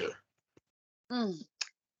danger? Because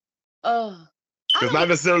Because not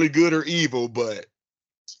necessarily good or evil, but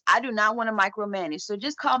I do not want to micromanage. So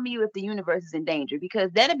just call me if the universe is in danger,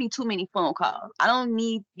 because that'd be too many phone calls.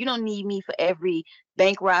 You don't need me for every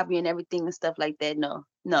bank robbery and everything and stuff like that. No.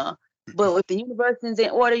 But if the universe is in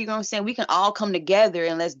order, you know what I'm saying? We can all come together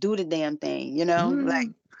and let's do the damn thing, Like,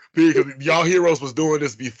 because y'all heroes was doing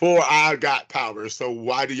this before I got powers, so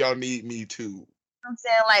why do y'all need me too? I'm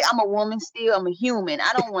saying, like, I'm a woman still. I'm a human.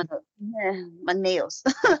 I don't want to my nails.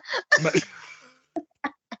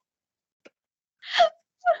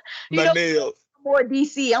 My nails. More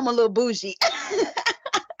DC. I'm a little bougie.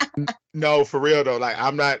 No, for real though. Like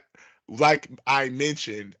I'm not. Like I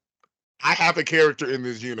mentioned, I have a character in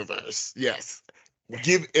this universe. Yes,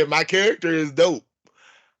 if my character is dope,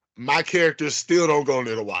 my character still don't go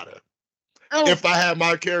near the water. Oh. If I have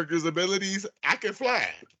my character's abilities, I can fly.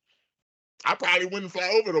 I probably wouldn't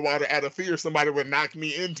fly over the water out of fear somebody would knock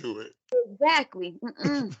me into it. Exactly.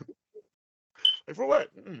 Like for what?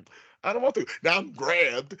 I don't want to. Now I'm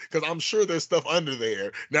grabbed because I'm sure there's stuff under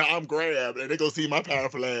there. Now I'm grabbed and they go see my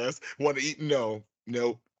powerful ass. Want to eat? No.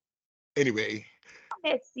 Anyway.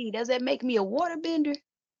 Let's see. Does that make me a waterbender?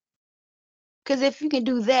 Because if you can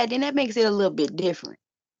do that, then that makes it a little bit different.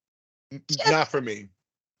 Not for me.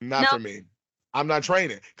 Not for me. I'm not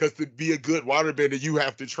training, because to be a good waterbender, you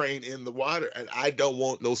have to train in the water, and I don't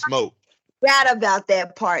want no smoke. Right about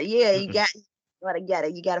that part. Yeah, you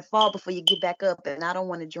gotta fall before you get back up, and I don't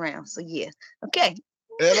want to drown. So yeah, okay.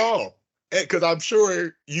 At all, because I'm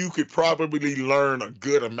sure you could probably learn a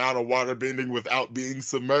good amount of waterbending without being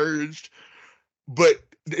submerged, but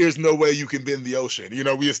there's no way you can bend the ocean.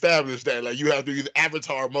 We established that. Like you have to use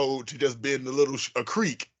Avatar mode to just bend a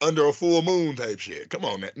creek under a full moon type shit. Come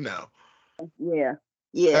on, no. Yeah.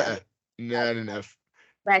 Not enough.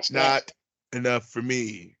 Not enough for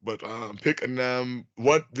me. But pick a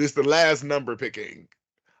what this is the last number picking.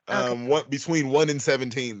 Okay. What between 1 and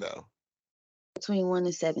 17 though? Between 1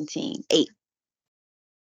 and 17. 8.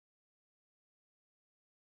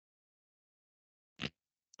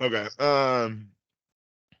 Okay.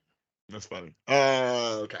 That's funny.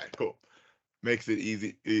 Okay, cool. Makes it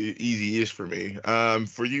easy-ish for me.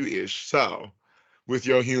 For you ish. So with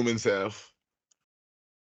your human self,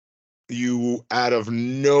 you out of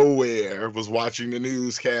nowhere was watching the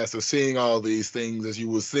newscast or seeing all these things as you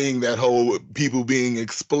were seeing that whole people being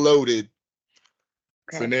exploded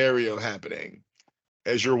scenario happening.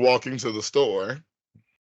 As you're walking to the store,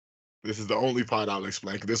 this is the only part I'll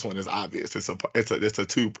explain. This one is obvious. It's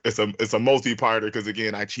a multi-parter because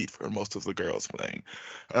again I cheat for most of the girls playing,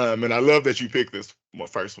 and I love that you picked this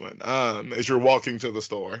first one. As you're walking to the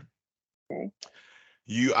store,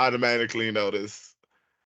 you automatically notice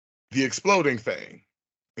the exploding thing,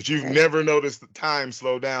 but you've never noticed the time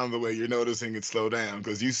slow down the way you're noticing it slow down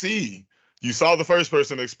because you saw the first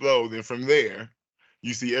person explode, and from there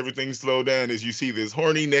you see everything slow down as you see this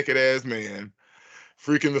horny naked ass man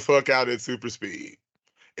freaking the fuck out at super speed.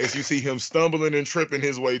 As you see him stumbling and tripping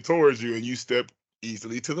his way towards you, and you step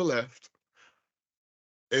easily to the left.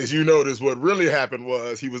 As you notice, what really happened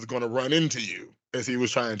was he was going to run into you as he was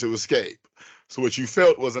trying to escape. So what you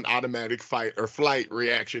felt was an automatic fight or flight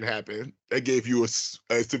reaction happen that gave you a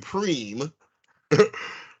supreme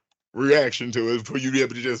reaction to it for you to be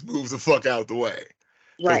able to just move the fuck out the way.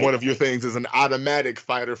 Because one of your things is an automatic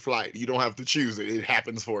fight or flight. You don't have to choose it. It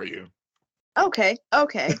happens for you. Okay.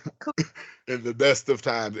 Cool. In the best of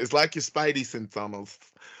times. It's like your Spidey sense almost.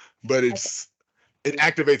 But it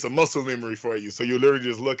activates a muscle memory for you. So you literally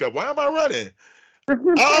just look up, why am I running?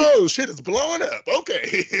 Oh, shit, it's blowing up.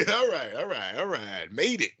 Okay. All right.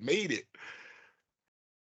 Made it.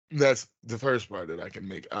 That's the first part that I can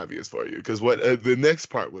make obvious for you. Because what the next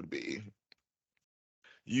part would be,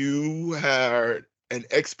 you are an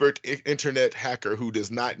expert internet hacker who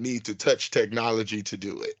does not need to touch technology to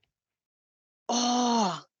do it.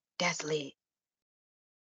 Oh, that's lit.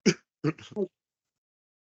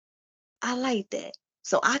 I like that.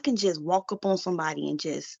 So I can just walk up on somebody and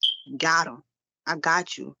just got them. I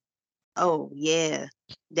got you. Oh, yeah,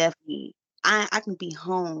 definitely. I can be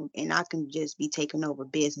home and I can just be taking over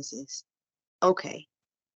businesses. Okay.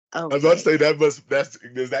 I was about to say does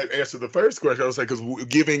that answer the first question? I was like, because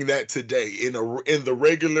giving that today in the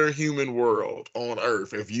regular human world on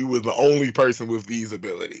Earth, if you were the only person with these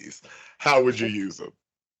abilities, how would you use them?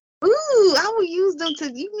 Ooh, I would use them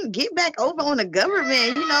to get back over on the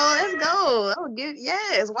government. Let's go.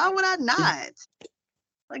 Yes. Why would I not?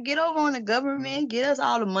 Like, get over on the government, get us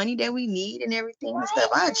all the money that we need and everything and stuff.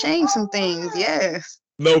 I'd change some things. Yes.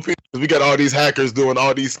 No, we got all these hackers doing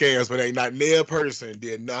all these scams, but ain't not near a person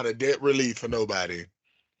did not a debt relief for nobody.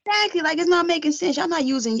 Exactly, like it's not making sense. Y'all not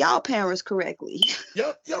using y'all parents correctly.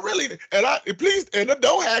 Y'all really, and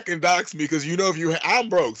don't hack and dox me because I'm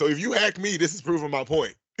broke. So if you hack me, this is proving my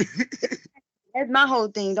point. That's my whole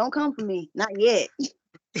thing. Don't come for me, not yet.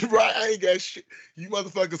 Right, I ain't got shit. You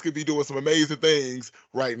motherfuckers could be doing some amazing things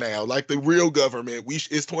right now. Like the real government,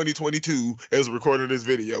 it's 2022 as we're recording this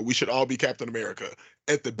video. We should all be Captain America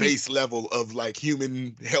at the base level of like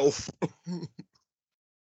human health.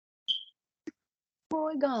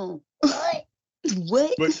 Boy, gone.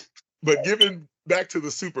 What? But given back to the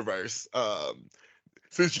Superverse,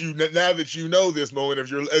 since now that you know this moment,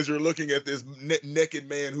 as you're looking at this naked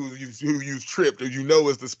man who you've tripped or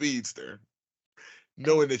is the speedster.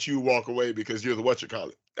 Knowing that you walk away because you're the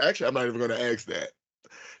whatchamacallit. Actually, I'm not even going to ask that.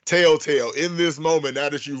 Telltale, in this moment, now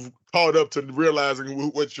that you've caught up to realizing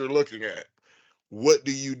what you're looking at, what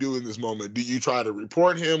do you do in this moment? Do you try to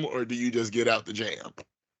report him or do you just get out the jam?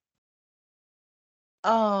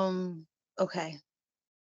 Okay.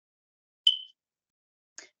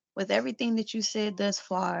 With everything that you said thus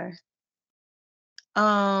far,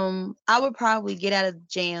 I would probably get out of the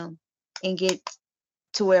jam and get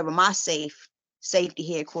to wherever my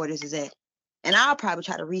safety headquarters is at, and I'll probably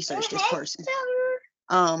try to research this person,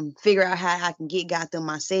 figure out how I can got them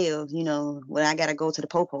myself, when I gotta go to the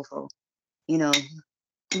popo for,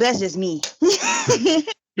 that's just me.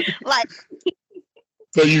 Like,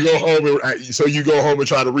 so you go home and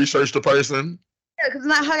try to research the person. Yeah, because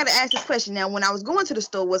now I gotta ask this question. Now, when I was going to the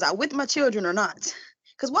store, was I with my children or not?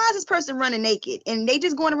 Because why is this person running naked and they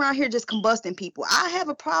just going around here just combusting people? I have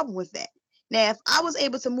a problem with that. Now, if I was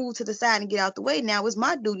able to move to the side and get out the way, now it's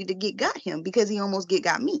my duty to got him because he almost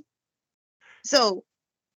got me. So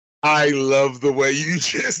I love the way you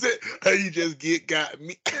just said, how you just got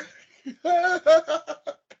me.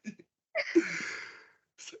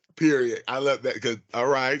 Period. I love that because all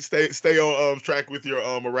right, stay on track with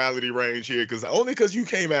your morality range here because you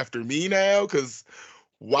came after me now because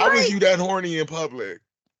why was you that horny in public?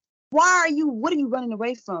 What are you running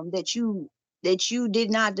away from that you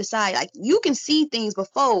did not decide? Like, you can see things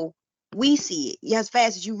before we see it as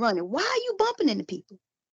fast as you running. Why are you bumping into people?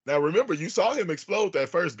 Now remember, you saw him explode that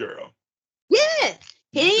first girl. Yeah,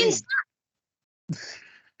 he didn't stop.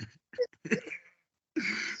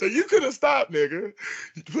 So you could have stopped, nigga.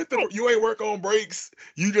 You ain't work on brakes.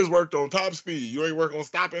 You just worked on top speed. You ain't work on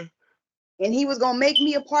stopping. And he was gonna make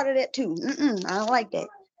me a part of that too. I don't like that.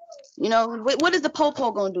 You know, what is the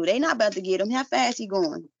popo gonna do? They not about to get him. How fast he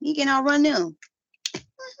going? He can outrun them.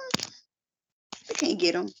 They can't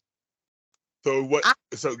get him. So what?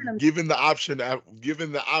 So given the option,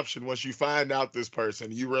 once you find out this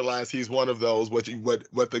person, you realize he's one of those what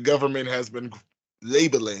the government has been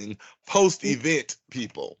labeling post-event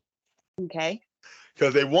people. Okay.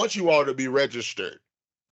 Because they want you all to be registered.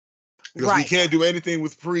 Because we can't do anything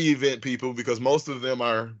with pre-event people because most of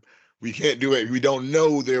them we can't do it. We don't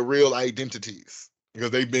know their real identities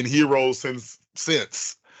because they've been heroes since.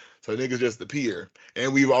 So niggas just appear.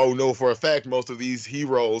 And we all know for a fact most of these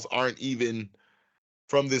heroes aren't even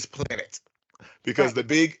from this planet. Because the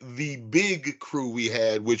big crew we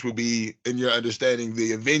had, which would be, in your understanding,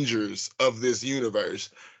 the Avengers of this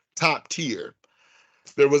universe, top tier.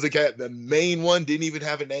 There was a cat, the main one didn't even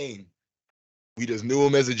have a name. We just knew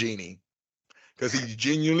him as a genie. Because he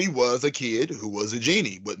genuinely was a kid who was a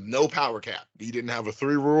genie with no power cap. He didn't have a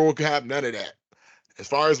 3-rule cap, none of that. As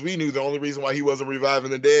far as we knew, the only reason why he wasn't reviving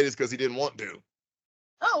the dead is because he didn't want to.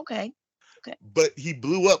 Oh, okay. But he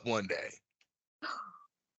blew up one day.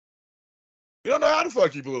 We don't know how the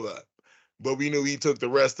fuck he blew up. But we knew he took the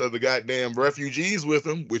rest of the goddamn refugees with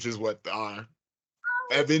him, which is what our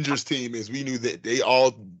Avengers team is. We knew that they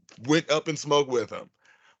all went up in smoke with him.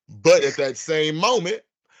 But at that same moment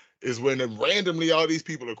is when randomly all these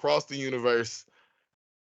people across the universe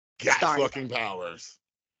got fucking powers.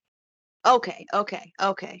 Okay.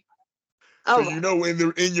 So you know,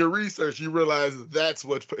 in your research, you realize that's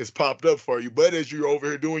what is popped up for you. But as you're over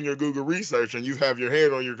here doing your Google research and you have your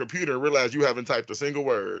hand on your computer and realize you haven't typed a single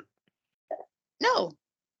word. No.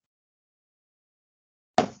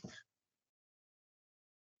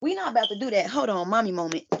 We not about to do that. Hold on, mommy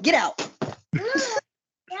moment. Get out.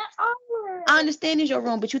 I understand it's your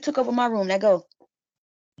room, but you took over my room. Now go.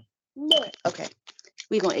 Okay.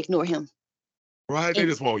 We're going to ignore him. Right? They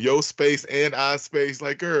just want your space and our space.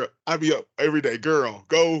 Like, girl, I be up every day. Girl,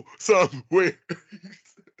 go somewhere.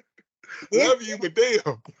 Love you, but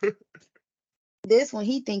damn. This one,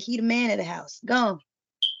 he think he the man of the house. Gone.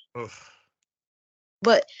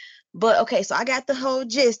 But okay, so I got the whole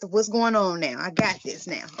gist of what's going on now. I got this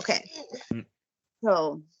now. Okay.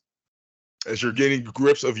 So as you're getting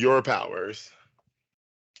grips of your powers.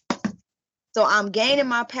 So I'm gaining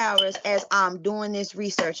my powers as I'm doing this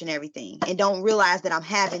research and everything, and don't realize that I'm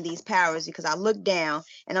having these powers because I look down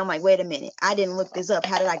and I'm like, wait a minute, I didn't look this up.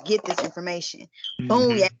 How did I get this information?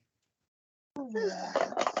 Boom. Yeah.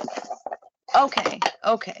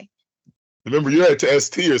 Okay. Remember, you're at S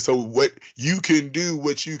tier, so what you can do,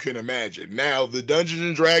 what you can imagine. Now, the Dungeons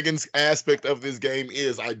and Dragons aspect of this game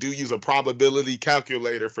is I do use a probability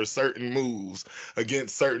calculator for certain moves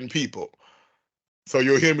against certain people. So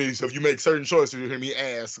you'll hear me, so if you make certain choices, you'll hear me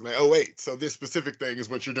ask, like, oh, wait, so this specific thing is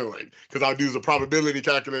what you're doing. Because I'll use a probability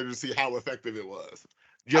calculator to see how effective it was.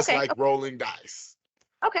 Just like rolling dice.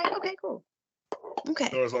 Okay, cool. Okay.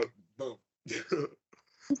 So it's like, boom.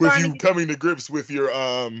 With you coming to grips with your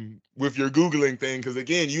Googling thing, because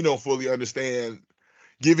again, you don't fully understand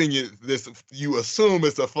giving you this, you assume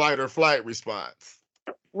it's a fight or flight response.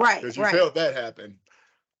 Right. Because you felt that happen.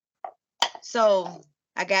 So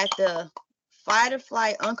I got the fight or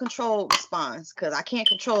flight uncontrolled response because I can't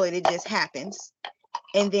control it, it just happens.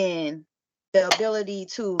 And then the ability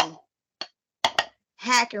to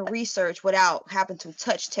hack and research without having to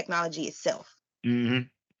touch technology itself. Mm-hmm.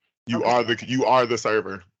 You are the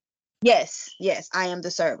server. Yes, I am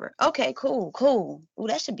the server. Okay, cool. Ooh,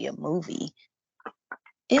 that should be a movie.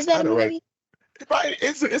 Is that a movie? Right.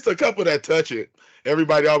 It's a couple that touch it.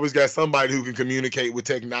 Everybody always got somebody who can communicate with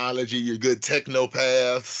technology. You're good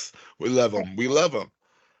technopaths. We love them.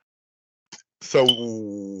 So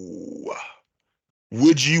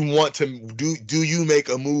would you want to do you make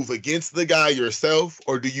a move against the guy yourself,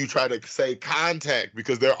 or do you try to say contact?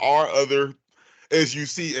 Because there are other, as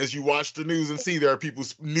you watch the news and see, there are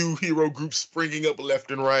new hero groups springing up left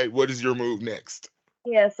and right. What is your move next?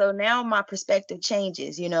 Yeah, so now my perspective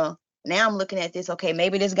changes, Now I'm looking at this, okay,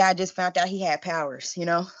 maybe this guy just found out he had powers,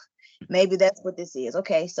 Maybe that's what this is.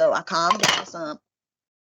 Okay, so I calmed down some.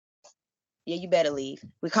 Yeah, you better leave.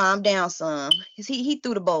 We calmed down some. He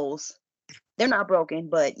threw the bowls. They're not broken,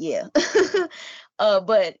 but yeah.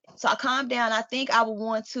 But so I calmed down. I think I would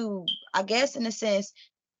want to, I guess in a sense,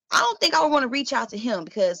 I don't think I would want to reach out to him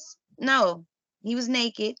because no, he was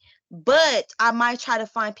naked. But I might try to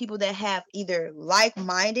find people that have either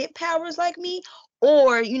like-minded powers like me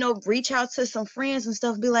Or, reach out to some friends and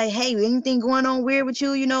stuff, be like, hey, anything going on weird with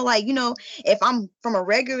you? If I'm from a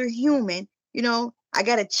regular human, I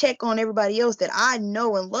got to check on everybody else that I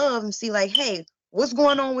know and love and see like, hey, what's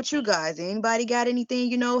going on with you guys? Anybody got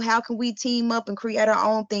anything, how can we team up and create our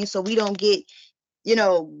own thing so we don't get, I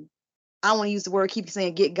don't want to use the word, keep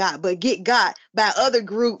saying get got, but get got by other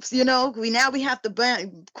groups, we have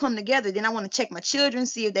to come together. Then I want to check my children,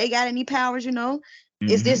 see if they got any powers,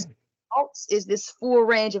 Is this adults? Is this full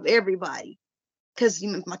range of everybody? Because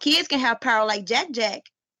my kids can have power like Jack.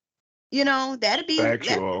 That'd be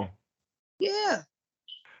factual. Yeah.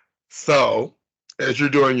 So, as you're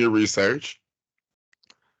doing your research,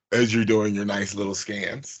 as you're doing your nice little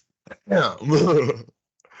scans, yeah.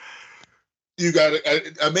 You got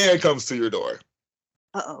a man comes to your door.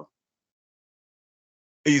 Uh-oh.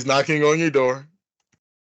 He's knocking on your door.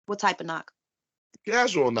 What type of knock?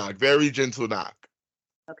 Casual knock, very gentle knock.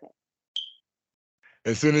 Okay.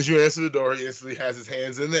 As soon as you answer the door, he instantly has his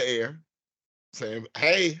hands in the air, saying,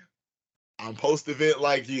 hey, I'm post-event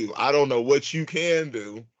like you. I don't know what you can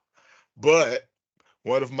do, but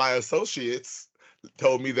one of my associates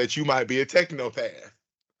told me that you might be a technopath.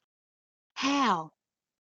 How?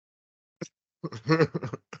 If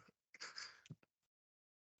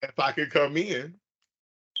I could come in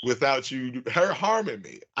without her harming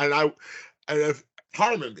me,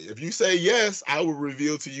 if you say yes, I will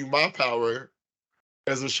reveal to you my power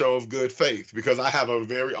as a show of good faith because I have a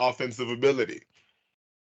very offensive ability.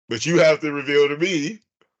 But you have to reveal to me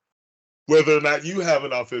whether or not you have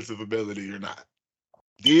an offensive ability or not.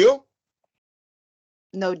 Deal?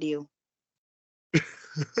 No deal.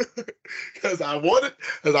 Because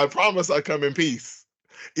I promise I come in peace.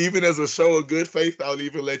 Even as a show of good faith, I'll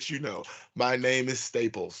even let you know. My name is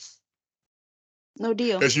Staples. No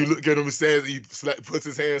deal. As you look at him, he puts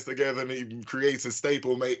his hands together and he creates a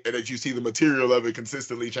staple, and that you see the material of it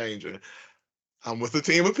consistently changing. I'm with a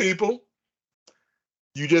team of people.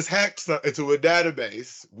 You just hacked into a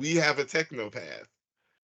database. We have a technopath.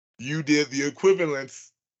 You did the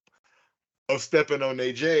equivalence of stepping on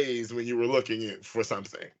their J's when you were looking for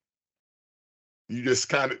something. You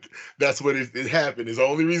just that's what it happened. It's the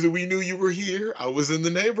only reason we knew you were here. I was in the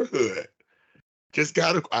neighborhood.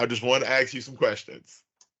 I just want to ask you some questions.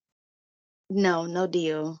 No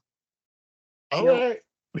deal. All right.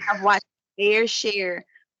 I've watched a fair share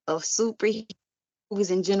of superheroes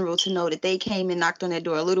in general to know that they came and knocked on that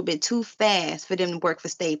door a little bit too fast for them to work for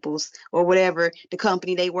Staples or whatever the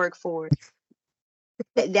company they work for.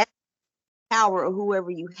 That power of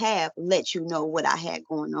whoever you have let you know what I had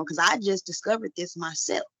going on because I just discovered this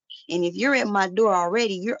myself. And if you're at my door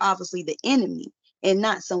already, you're obviously the enemy and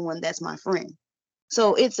not someone that's my friend.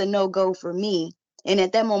 So it's a no-go for me. And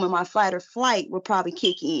at that moment, my fight or flight will probably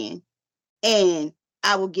kick in and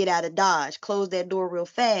I will get out of Dodge, close that door real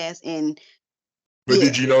fast. But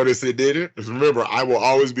did you notice it didn't? Because remember, I will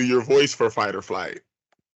always be your voice for fight or flight.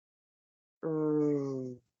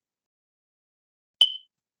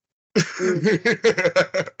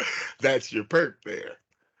 That's your perk there.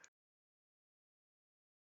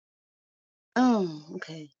 Oh,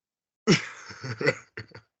 okay.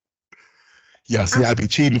 Yeah, see, I be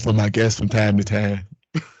cheating for my guests from time to time.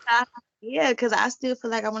 Yeah, because I still feel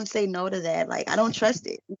like I want to say no to that. Like, I don't trust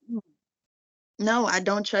it. No, I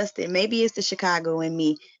don't trust it. Maybe it's the Chicago in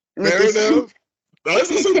me. Fair enough. That's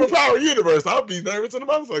a superpower universe. I'll be nervous in the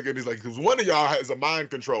motherfucker. He's like, because one of y'all has a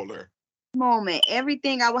mind controller. Moment.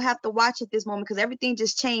 Everything I will have to watch at this moment because everything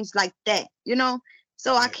just changed like that,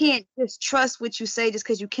 So I can't just trust what you say just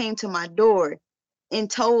because you came to my door and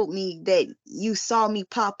told me that you saw me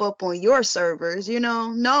pop up on your servers,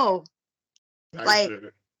 No.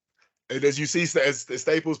 And as you see, as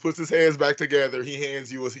Staples puts his hands back together, he hands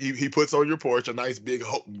you he puts on your porch a nice big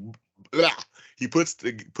he puts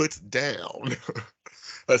down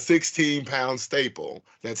a 16-pound staple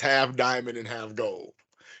that's half diamond and half gold.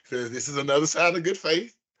 He says, this is another sign of good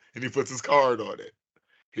faith, and he puts his card on it.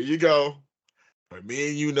 Here you go. For me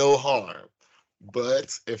and you, no harm.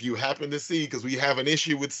 But if you happen to see, because we have an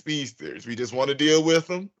issue with speedsters, we just want to deal with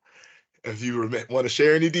them. If you want to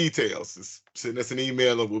share any details, just send us an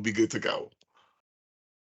email and we'll be good to go.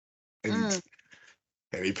 And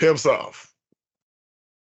he pimps off.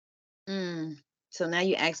 So now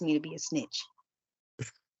you ask me to be a snitch.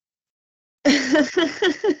 Because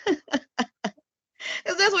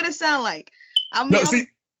that's what it sounds like.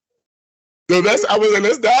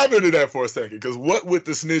 Let's dive into that for a second. Because what would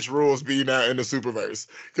the snitch rules be now in the Superverse?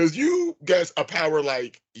 Because you got a power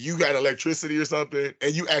like you got electricity or something,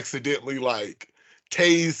 and you accidentally like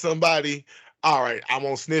tase somebody. All right, I'm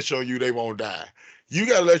gonna snitch on you. They won't die. You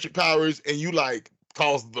got electric powers, and you like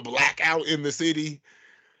caused the blackout in the city.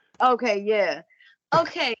 Okay, yeah.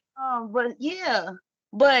 Okay, but yeah. I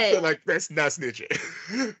But feel like that's not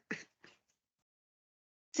snitching.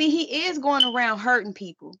 see, he is going around hurting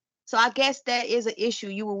people. So I guess that is an issue.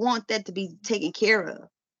 You would want that to be taken care of.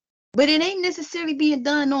 But it ain't necessarily being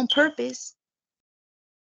done on purpose.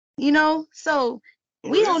 You know? So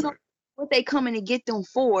Or we is don't know it? what they coming to get them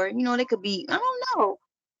for. You know, they could be, I don't know.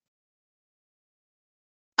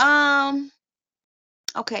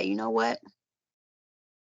 Okay, you know what?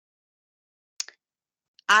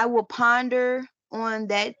 I will ponder on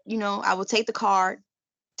that, I will take the card,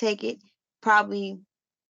 take it, probably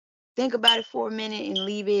think about it for a minute and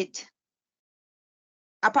leave it.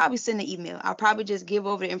 I'll probably send an email. I'll probably just give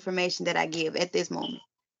over the information that I give at this moment.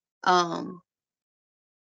 Um,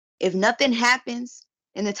 if nothing happens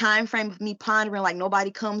in the time frame of me pondering, like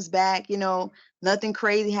nobody comes back, nothing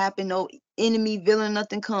crazy happened, no enemy, villain,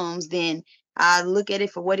 nothing comes, then I look at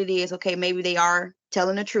it for what it is. Okay, maybe they are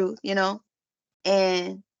telling the truth,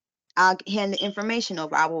 and I'll hand the information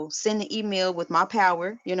over. I will send the email with my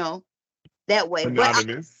power, that way. But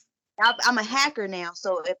Anonymous. I'm a hacker now,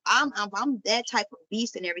 so if I'm that type of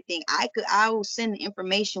beast and everything, I will send the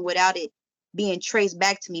information without it being traced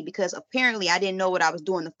back to me, because apparently I didn't know what I was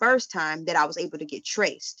doing the first time that I was able to get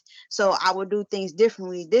traced. So I will do things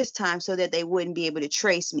differently this time so that they wouldn't be able to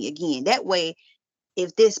trace me again. That way,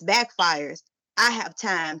 if this backfires, I have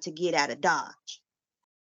time to get out of Dodge.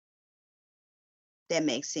 That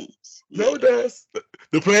makes sense. No, it does.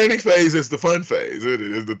 The planning phase is the fun phase. It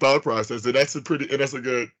is the thought process, and that's a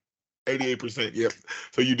good 88%. Yep.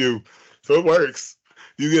 So you do. So it works.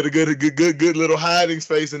 You get a good little hiding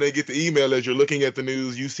space, and they get the email as you're looking at the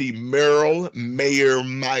news. You see Merrill Mayer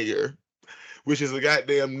Meyer, which is a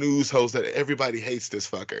goddamn news host that everybody hates. This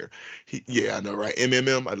fucker. Yeah, I know, right?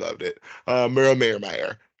 MMM. I loved it. Merrill Mayer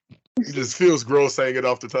Meyer. It just feels gross saying it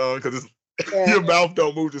off the tongue because it's. Yeah. Your mouth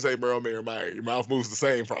don't move to say Merrill Mayer Meyer. Your mouth moves the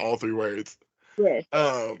same for all three words. Yes.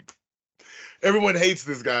 Everyone hates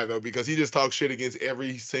this guy though because he just talks shit against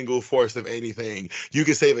every single force of anything. You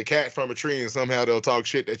can save a cat from a tree and somehow they'll talk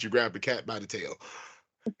shit that you grabbed the cat by the tail.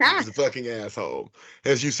 He's a fucking asshole.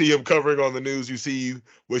 As you see him covering on the news, you see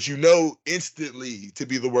what you know instantly to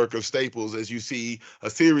be the work of Staples, as you see a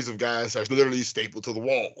series of guys that are literally stapled to the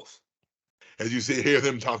walls. As you hear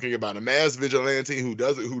them talking about a mass vigilante who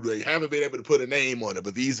they haven't been able to put a name on it,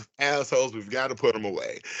 but these assholes, we've got to put them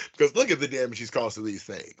away. Because look at the damage he's caused to these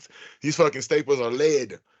things. These fucking staples are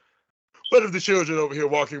lead. What if the children over here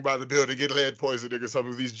walking by the building get lead poisoning or some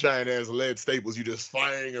of these giant ass lead staples you just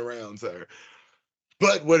firing around, sir?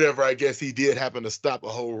 But whatever, I guess he did happen to stop a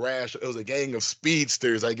whole rash. It was a gang of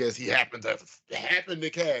speedsters, I guess he happened to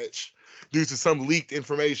catch due to some leaked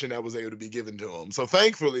information that was able to be given to him. So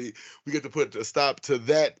thankfully, we get to put a stop to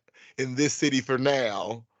that in this city for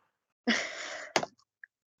now.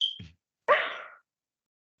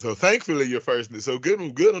 So thankfully,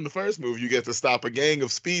 good on the first move. You get to stop a gang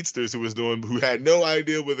of speedsters who had no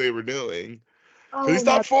idea what they were doing. So he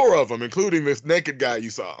stopped 4 of them, including this naked guy you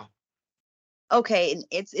saw. Okay,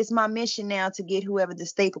 it's my mission now to get whoever the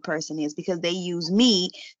staple person is, because they use me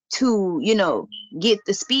to, get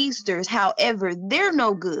the speedsters. However, they're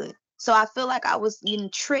no good. So I feel like I was getting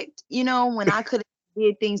tricked, when I could have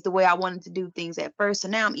did things the way I wanted to do things at first. So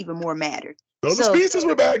now I'm even more madder. No, the speedsters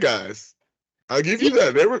were bad guys. I'll give you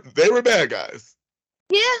that. They were bad guys.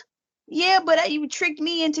 Yeah, but you tricked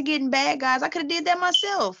me into getting bad guys. I could have did that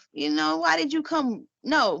myself. Why did you come?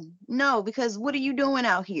 No, because what are you doing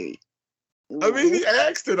out here? I mean, he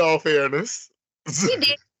asked in all fairness. He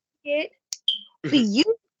did. He used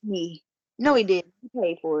me. No, he didn't. He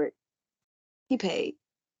paid for it. He paid.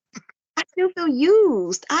 I still feel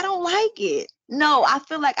used. I don't like it. No, I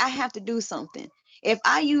feel like I have to do something. If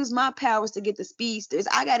I use my powers to get the speedsters,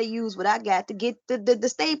 I got to use what I got to get the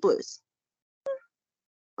staplers.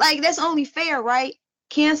 Like, that's only fair, right?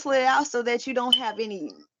 Cancel it out so that you don't have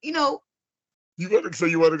any, So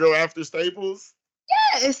you want to go after Staples?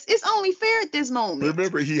 Yes, it's only fair at this moment.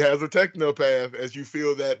 Remember, he has a technopath as you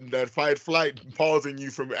feel that fight-flight pausing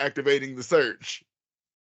you from activating the search.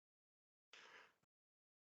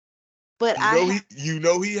 But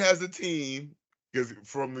he has a team because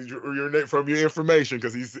from your information,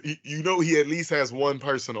 because he at least has one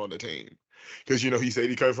person on the team, because he said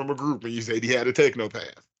he came from a group and you said he had a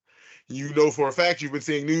technopath. You know for a fact you've been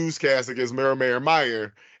seeing newscasts against Merrill Mayer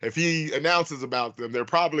Meyer. If he announces about them, they're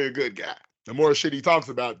probably a good guy. The more shit he talks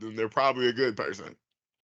about them, they're probably a good person.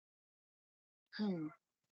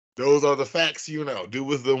 Those are the facts, Do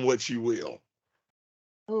with them what you will.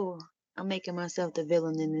 Oh, I'm making myself the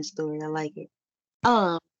villain in this story. I like it.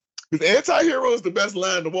 Because anti-hero is the best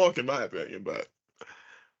line to walk, in my opinion, but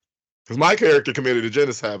Because my character committed a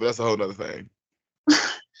genocide, but that's a whole other thing.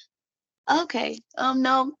 Okay. No,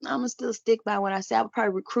 I'm gonna still stick by what I said. I'll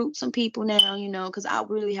probably recruit some people now, because I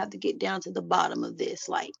really have to get down to the bottom of this.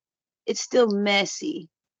 Like, it's still messy.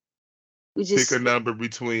 We Pick a just number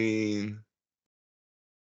between,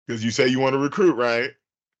 because you say you want to recruit, right?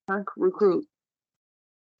 recruit.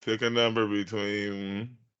 Pick a number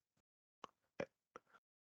between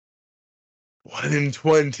 1 and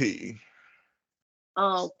 20.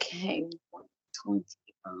 Okay. 120.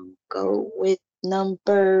 Go with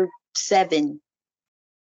number 7.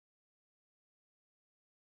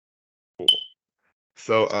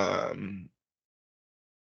 So,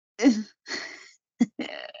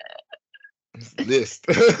 list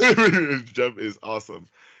jump is awesome.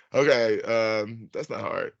 Okay, that's not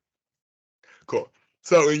hard. Cool.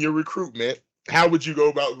 So, in your recruitment, how would you go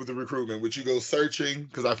about with the recruitment? Would you go searching?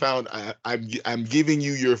 Because I found I'm giving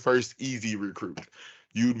you your first easy recruit.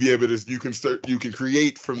 You'd be able to you can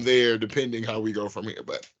create from there depending how we go from here.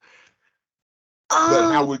 But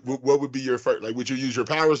how what would be your first, like, would you use your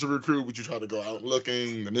powers to recruit? Would you try to go out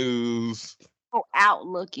looking, the news? go out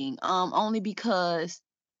looking. Only because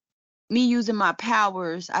me using my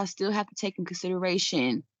powers, I still have to take in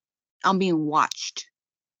consideration I'm being watched.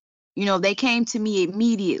 They came to me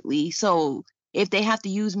immediately, so if they have to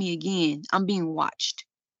use me again, I'm being watched.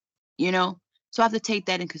 So I have to take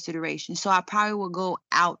that in consideration. So I probably will go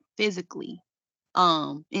out physically,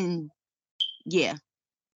 and yeah,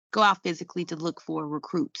 go out physically to look for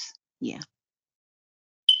recruits. Yeah.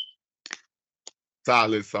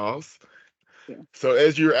 Solid sauce. Yeah. So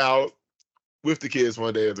as you're out with the kids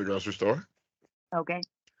one day at the grocery store, Okay.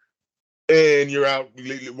 and you're out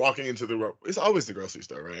walking into it's always the grocery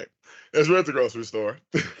store, right? As we're at the grocery store,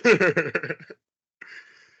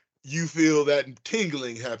 you feel that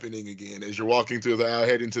tingling happening again as you're walking through the aisle,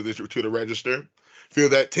 heading to the register. Feel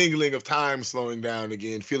that tingling of time slowing down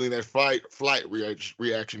again, feeling that flight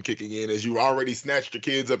reaction kicking in as you already snatched your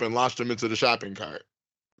kids up and launched them into the shopping cart.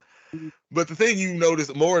 Mm-hmm. But the thing you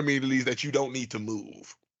notice more immediately is that you don't need to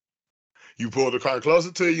move. You pull the cart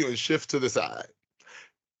closer to you and shift to the side.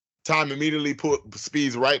 Time immediately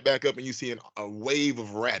speeds right back up, and you see a wave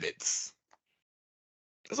of rabbits.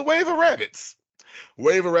 There's a wave of rabbits.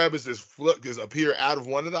 Wave of rabbits just appear out of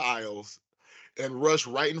one of the aisles and rush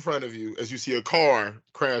right in front of you as you see a car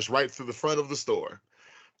crash right through the front of the store.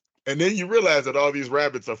 And then you realize that all these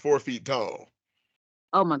rabbits are 4 feet tall.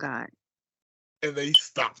 Oh my God. And they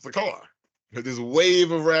stop the car. This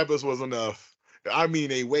wave of rabbits was enough. I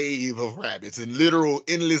mean, a wave of rabbits, a literal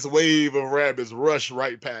endless wave of rabbits rush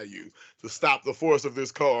right past you to stop the force of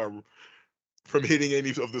this car from hitting any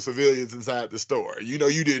of the civilians inside the store. You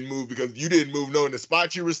didn't move because you didn't move knowing the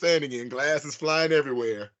spot you were standing in. Glass is flying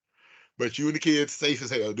everywhere. But you and the kids safe as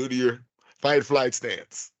hell due to your fight flight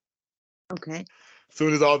stance. Okay. As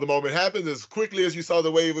soon as all the moment happens, as quickly as you saw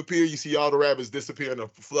the wave appear, you see all the rabbits disappear in a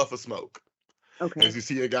fluff of smoke. Okay. As you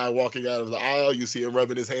see a guy walking out of the aisle, you see him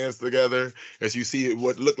rubbing his hands together. As you see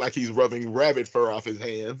what looked like he's rubbing rabbit fur off his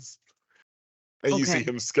hands. And you see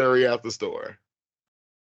him scurry out the store.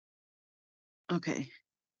 Okay.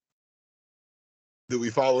 Do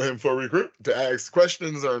we follow him for recruit to ask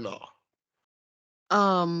questions or no?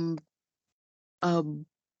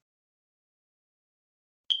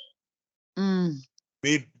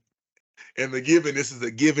 Me, and this is a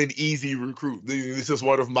given easy recruit. This is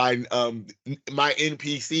one of my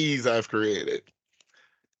NPCs I've created.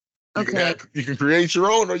 You can create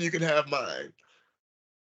your own, or you can have mine.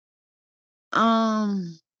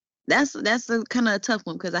 That's a kind of a tough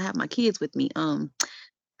one because I have my kids with me.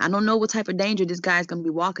 I don't know what type of danger this guy's gonna be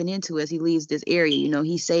walking into as he leaves this area.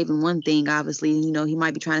 He's saving one thing, obviously. He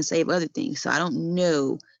might be trying to save other things. So I don't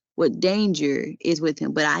know what danger is with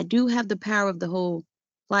him, but I do have the power of the whole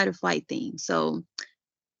flight or flight thing. So,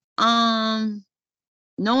 knowing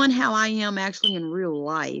how I am actually in real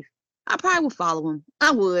life, I probably would follow him.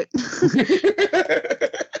 I would.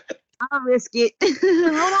 I'll risk it.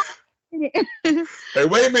 Hold on. Hey,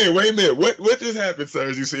 wait a minute. What just happened, sir?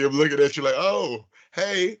 As you see him looking at you like, oh,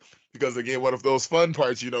 hey. Because again, one of those fun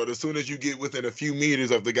parts, as soon as you get within a few meters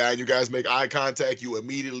of the guy and you guys make eye contact, you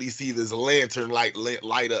immediately see this lantern light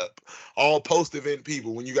up. All post-event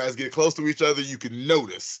people, when you guys get close to each other, you can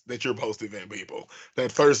notice that you're post-event people.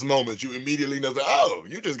 That first moment, you immediately know that, oh,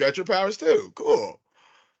 you just got your powers too. Cool.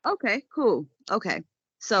 Okay, cool. Okay.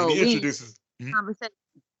 So and he introduces conversation.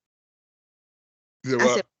 I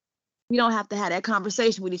said, we don't have to have that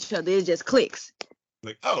conversation with each other. It just clicks.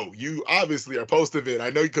 Like, oh, you obviously are post-event. I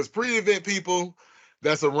know, because pre-event people,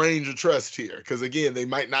 that's a range of trust here. Because again, they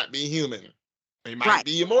might not be human. They might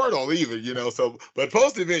be immortal either, So, but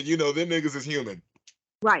post-event, them niggas is human.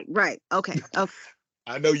 Right, right. Okay. Okay.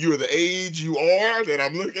 I know you're the age you are that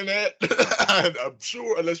I'm looking at. I'm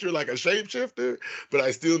sure, unless you're like a shapeshifter, but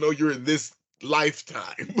I still know you're in this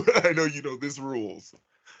lifetime. I know you know this rules.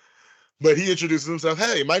 But he introduces himself.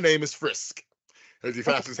 Hey, my name is Frisk. As he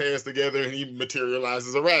Okay. claps his hands together and he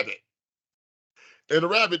materializes a rabbit. And the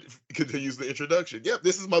rabbit continues the introduction. Yep,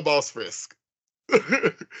 this is my boss, Frisk.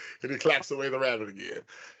 And he claps away the rabbit again.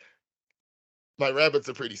 My rabbits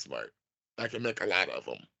are pretty smart. I can make a lot of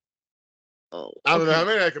them. Oh, I don't know how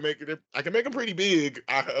okay. many I can make. I can make them pretty big.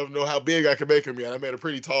 I don't know how big I can make them yet. I made a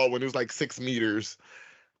pretty tall one. It was like 6 meters.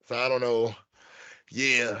 So I don't know.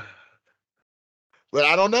 Yeah, but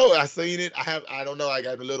I don't know. I seen it. I don't know. I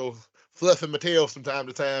got a little fluff in my tail from time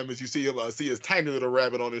to time as you see him. I see his tiny little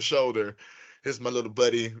rabbit on his shoulder. Here's my little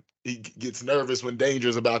buddy. He gets nervous when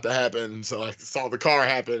danger's about to happen. So I saw the car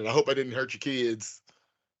happen, and I hope I didn't hurt your kids.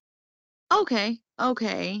 Okay.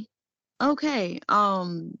 Okay. Okay.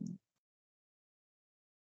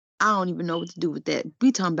 I don't even know what to do with that.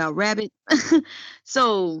 We talking about rabbits.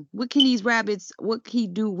 So what can these rabbits, what can he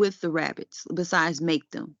do with the rabbits besides make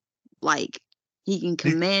them? Like he can He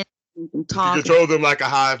command, he can You can talk. control them like a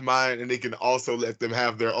hive mind, and they can also let them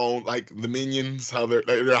have their own, like the minions, how they're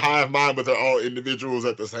hive mind, but they're all individuals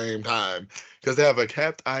at the same time because they have a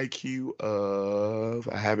capped IQ of.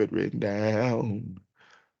 I have it written down.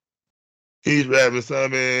 Each rabbit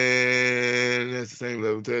summon has the same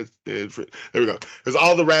level test. There we go. Because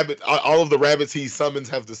all of the rabbits he summons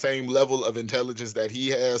have the same level of intelligence that he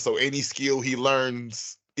has. So any skill he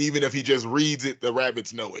learns, even if he just reads it, the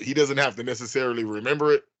rabbits know it. He doesn't have to necessarily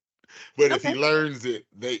remember it. But if he Okay. learns it,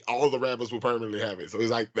 all the rabbits will permanently have it. So it's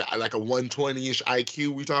like a 120-ish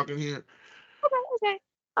IQ we talking here. Okay.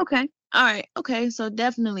 Okay. All right. Okay. So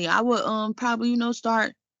definitely I would probably,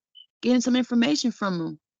 start getting some information from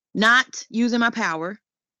him. Not using my power,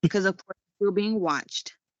 because of course I'm still being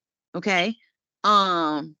watched. Okay.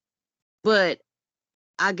 Um, but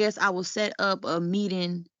I guess I will set up a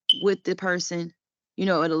meeting with the person, at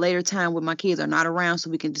a later time when my kids are not around so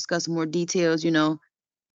we can discuss more details,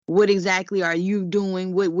 what exactly are you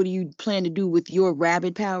doing? What do you plan to do with your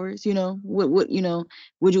rabbit powers? What would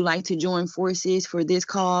you like to join forces for this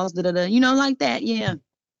cause? Da, da, da, like that. Yeah.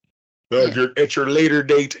 So Yeah. at your later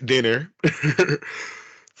date dinner,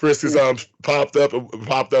 Frisk is Yeah. popped up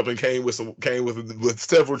and came with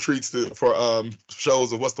several treats for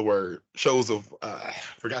shows of what's the word? Shows of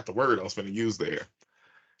forgot the word I was going to use there.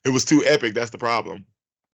 It was too epic. That's the problem.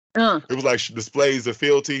 Uh, It was like displays of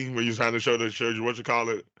fealty where you're trying to show you what you call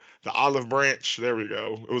it, the olive branch. There we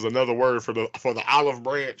go. It was another word for the olive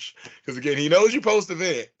branch because again he knows you post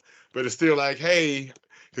event, but it's still like hey,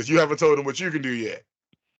 because you haven't told him what you can do yet.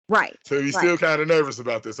 right. So he's Right. still kind of nervous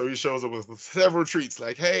about this. So he shows up with several treats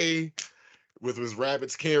like hey, with his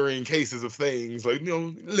rabbits carrying cases of things like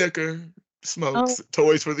liquor, Oh, smokes,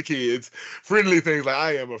 toys for the kids, friendly things like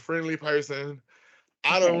I am a friendly person.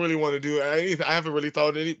 I don't okay. really want to do anything. I haven't really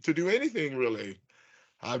thought to do anything really.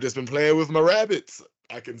 I've just been playing with my rabbits.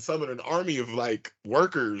 I can summon an army of like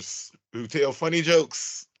workers who tell funny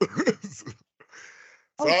jokes.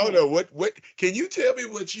 So I don't Okay. know what can you tell me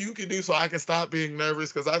what you can do so I can stop being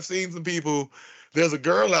nervous because I've seen some people. There's a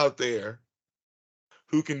girl out there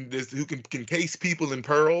who can encase people in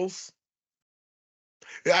pearls.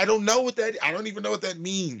 I don't know what that. I don't even know what that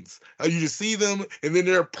means. You just see them and then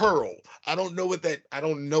they're a pearl. I don't know what that. I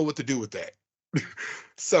don't know what to do with that.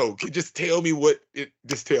 So can just tell me what it.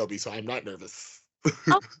 Just tell me so I'm not nervous.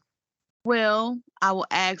 Oh, well, I will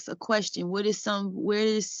ask a question. Where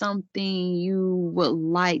is something you would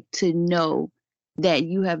like to know that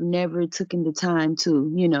you have never taken the time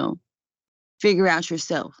to, figure out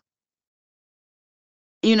yourself?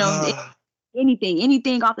 You know, a- Uh,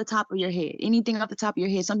 anything off the top of your head, anything off the top of your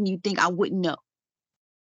head, something you think I wouldn't know.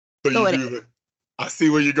 so Throw you it at. do the. I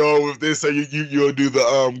see where you're going with this. So you'll do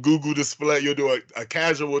the Google display. You'll do a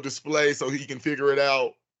casual display so he can figure it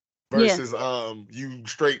out Yeah, versus you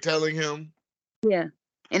straight telling him. yeah.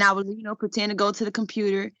 And I would, pretend to go to the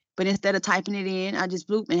computer, but instead of typing it in, I just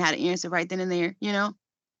bloop and had an answer right then and there,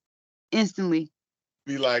 instantly.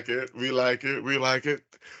 We like it. We like it. We like it.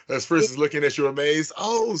 As Chris Yeah. is looking at you amazed.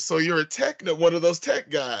 Oh, so you're a one of those tech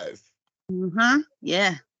guys. Uh-huh.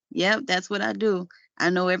 Yeah. Yep, that's what I do. I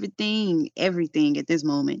know everything at this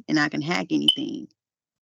moment, and I can hack anything.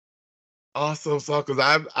 Awesome. So,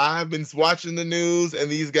 because I've been watching the news and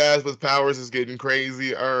these guys with powers is getting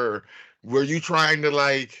crazy. Were you trying to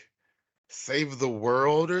like save the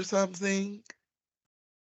world or something?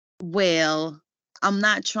 Well, I'm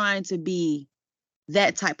not trying to be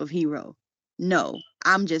that type of hero. No,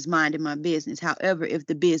 I'm just minding my business. However, if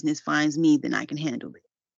the business finds me, then I can handle it.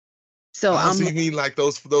 So Oh, so I'm you mean like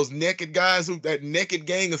those naked guys that naked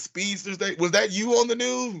gang of speedsters? Was that you on the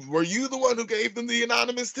news? Were you the one who gave them the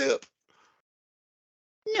anonymous tip?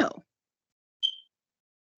 no,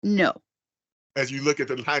 no. As you look at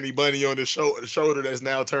the tiny bunny on his shoulder that's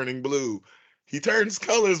now turning blue, he turns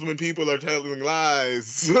colors when people are telling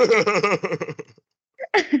lies.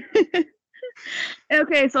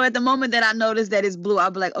 Okay, so at the moment that I notice that it's blue,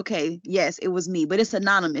 I'll be like, okay, yes, it was me, but it's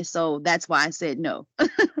anonymous, so that's why I said no.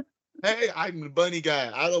 Hey, I'm the bunny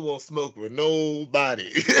guy. I don't want smoke with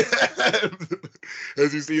nobody.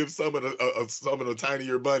 As you see him summon a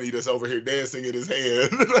tinier bunny that's over here dancing in his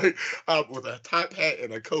hand, like with a top hat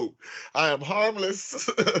and a coat. I am harmless,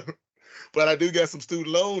 but I do got some student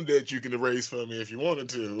loan debt you can erase from me if you wanted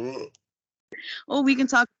to. Oh, we can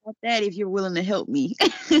talk about that if you're willing to help me.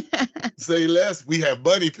 Say less. We have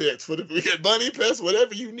bunny pets we get bunny pets,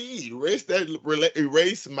 whatever you need.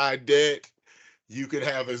 Erase my debt. You could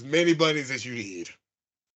have as many bunnies as you need.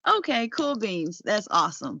 Okay, cool beans. That's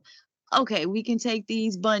awesome. Okay, we can take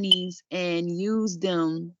these bunnies and use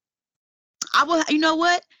them. You know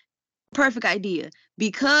what? Perfect idea.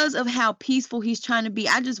 Because of how peaceful he's trying to be,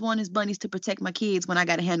 I just want his bunnies to protect my kids when I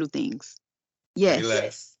got to handle things. Say Yes. less.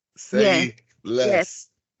 Yes. Say less. Yes.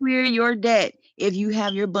 Clear your debt if you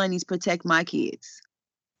have your bunnies protect my kids.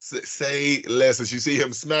 Say less. As you see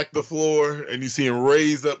him smack the floor and you see him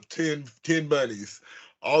raise up 10 bunnies,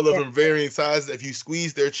 all of them varying sizes. If you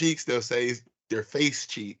squeeze their cheeks, they'll say their face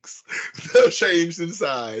cheeks. They'll change in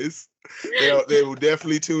size. They will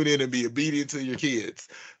definitely tune in and be obedient to your kids.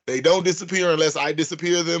 They don't disappear unless I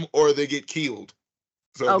disappear them or they get killed.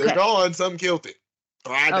 So if they're gone, some killed it.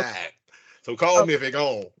 Or I died. So call me if they're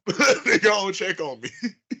gone. They're gone, check on me.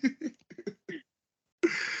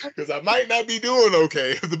 Because I might not be doing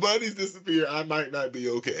okay. If the bunnies disappear, I might not be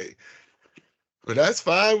okay. But that's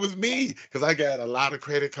fine with me because I got a lot of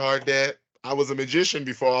credit card debt. I was a magician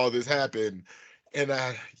before all this happened. And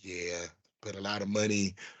I put a lot of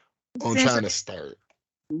money on trying to start.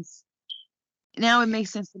 Now it makes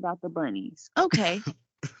sense about the bunnies. Okay.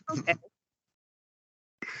 Okay.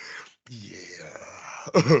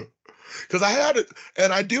 Yeah. Because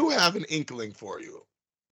I do have an inkling for you.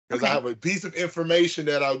 Because I have a piece of information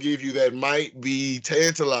that I'll give you that might be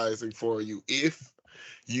tantalizing for you if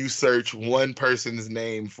you search one person's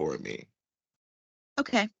name for me.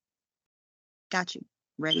 Okay. Got you.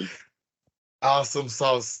 Ready? Awesome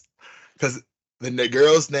sauce. Because the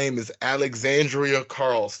girl's name is Alexandria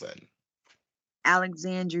Carlson.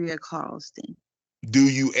 Alexandria Carlson. Do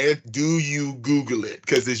you Google it?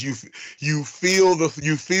 Because as you feel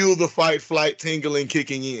the fight, flight, tingling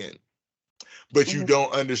kicking in. But you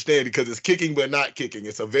don't understand it because it's kicking but not kicking.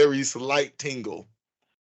 It's a very slight tingle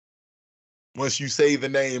once you say the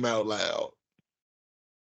name out loud.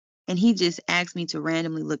 And he just asked me to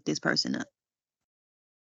randomly look this person up.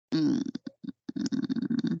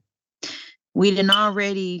 We done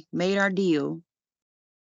already made our deal.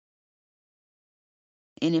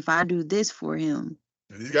 And if I do this for him.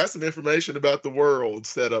 He's got some information about the world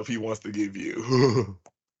setup he wants to give you.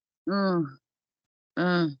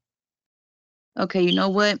 Okay, you know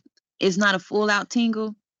what? It's not a full out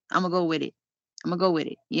tingle. I'm gonna go with it.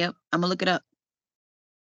 Yep, I'm gonna look it up.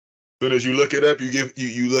 But as you look it up,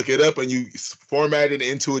 you look it up and you format it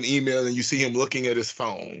into an email and you see him looking at his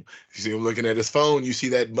phone. You see him looking at his phone. You see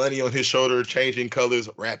that bunny on his shoulder changing colors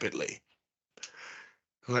rapidly.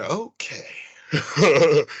 I'm like, okay.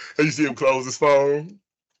 And you see him close his phone.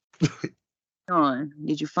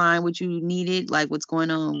 Did you find what you needed? Like what's going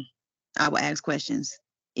on? I will ask questions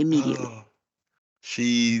immediately.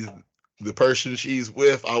 She's the person she's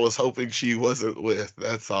with. I was hoping she wasn't with.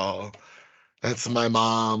 That's all. That's my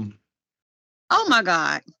mom. Oh my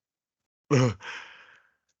God.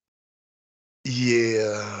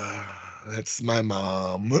 Yeah, that's my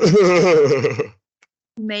mom. You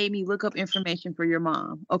made me look up information for your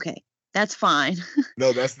mom. Okay, that's fine.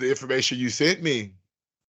 No, that's the information you sent me.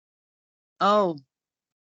 Oh.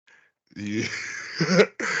 Yeah.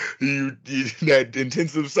 That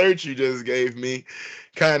intensive search you just gave me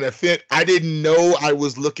kind of fit. I didn't know I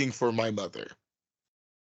was looking for my mother.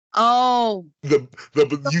 Oh. You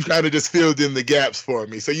kind of just filled in the gaps for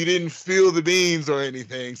me. So you didn't feel the beans or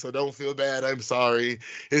anything. So don't feel bad. I'm sorry.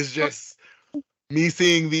 It's just me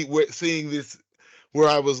seeing this where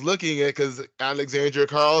I was looking at, because Alexandria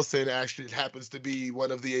Carlson actually happens to be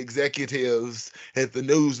one of the executives at the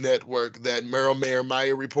news network that Merrill Mayer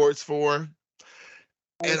Meyer reports for.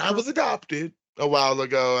 And I was adopted a while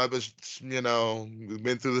ago. I was,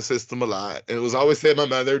 been through the system a lot. And it was always said my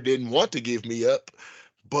mother didn't want to give me up.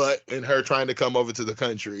 But in her trying to come over to the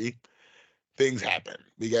country, things happen.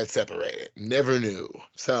 We got separated. Never knew.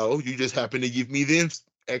 So you just happened to give me this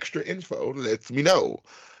extra info, lets me know.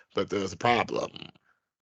 But there's a problem.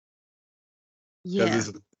 Yeah.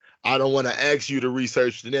 Because I don't want to ask you to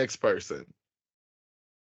research the next person.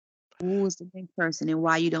 Who was the next person and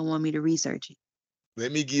why you don't want me to research it?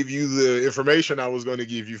 Let me give you the information I was going to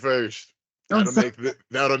give you first. Oh,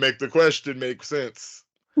 That'll make the question make sense.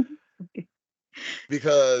 Okay.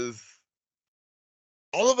 Because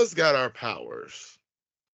all of us got our powers.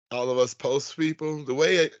 All of us post people. The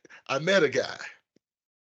way I met a guy,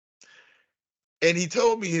 and he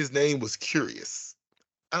told me his name was Curious.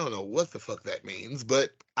 I don't know what the fuck that means,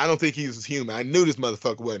 but I don't think he was human. I knew this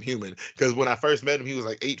motherfucker wasn't human because when I first met him, he was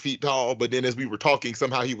like 8 feet tall. But then as we were talking,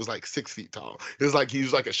 somehow he was like 6 feet tall. It was like he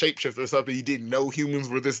was like a shapeshifter or something. He didn't know humans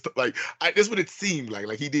were this that's what it seemed like.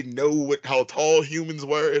 Like he didn't know how tall humans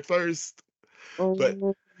were at first. But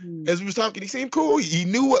as we was talking, he seemed cool. He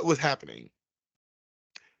knew what was happening.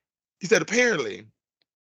 He said apparently,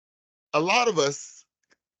 a lot of us,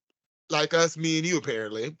 like us, me and you,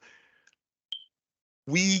 apparently,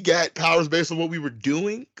 we got powers based on what we were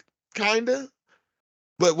doing, kinda.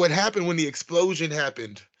 But what happened when the explosion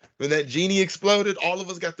happened, when that genie exploded, all of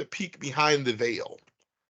us got to peek behind the veil.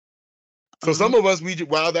 So some of us,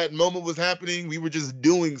 while that moment was happening, we were just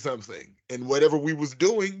doing something, and whatever we was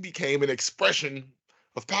doing became an expression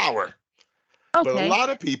of power. Okay. But a lot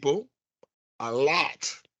of people,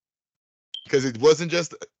 because it wasn't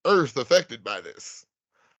just Earth affected by this.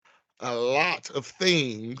 A lot of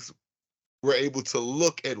things were able to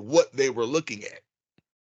look at what they were looking at.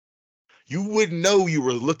 You wouldn't know you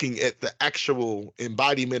were looking at the actual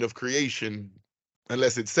embodiment of creation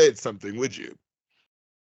unless it said something, would you?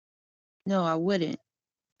 No, I wouldn't.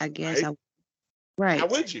 I guess Right? Right. How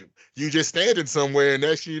would you? You just standing somewhere and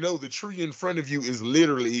actually, the tree in front of you is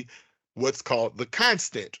literally what's called the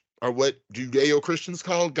constant, or what Judeo-Christians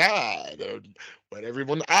call God, or what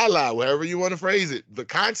everyone, Allah, whatever you want to phrase it. The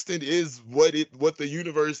constant is what the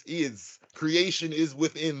universe is. Creation is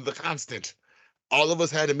within the constant. All of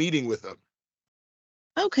us had a meeting with him.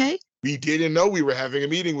 Okay. We didn't know we were having a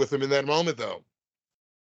meeting with him in that moment, though.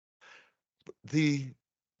 The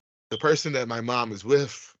person that my mom is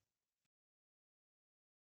with,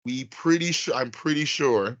 I'm pretty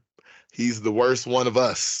sure he's the worst one of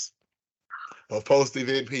us, of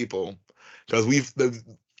post-event people, because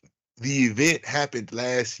the event happened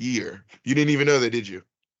last year. You didn't even know that, did you?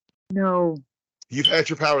 No. You've had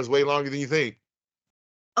your powers way longer than you think.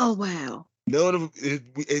 Oh, wow. No,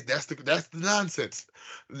 that's the nonsense.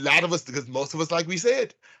 A lot of us, because most of us, like we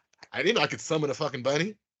said, I didn't know I could summon a fucking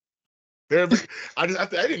bunny. I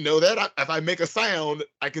didn't know that. If I make a sound,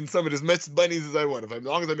 I can summon as much bunnies as I want. As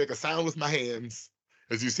long as I make a sound with my hands,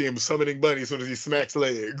 as you see him summoning bunnies as soon as he smacks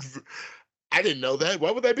legs. I didn't know that.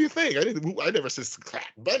 Why would that be a thing? I never said clap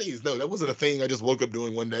bunnies. No, that wasn't a thing I just woke up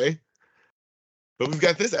doing one day. But we've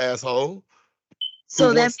got this asshole.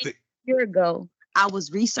 So that a year ago, I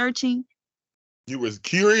was researching. You was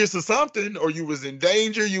curious or something, or you was in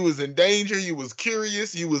danger. You was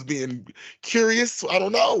curious. You was being curious. I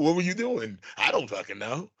don't know. What were you doing? I don't fucking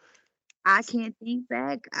know. I can't think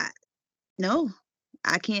back. No,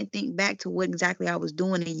 I can't think back to what exactly I was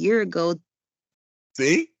doing a year ago.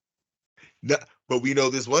 See? No, but we know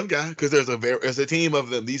this one guy because there's a team of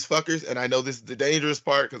them, these fuckers, and I know this is the dangerous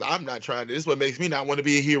part because I'm not trying to. This is what makes me not want to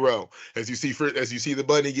be a hero. As you see the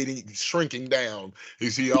bunny shrinking down, you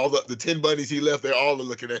see all the 10 bunnies he left. They're all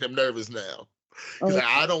looking at him nervous now. He's like,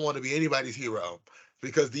 I don't want to be anybody's hero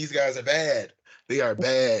because these guys are bad. They are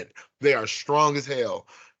bad. They are strong as hell.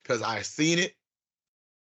 Because I seen it.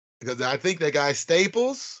 Because I think that guy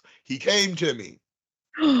Staples, he came to me.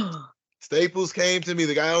 Staples came to me,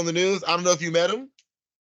 the guy on the news. I don't know if you met him.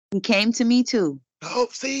 He came to me too. Oh,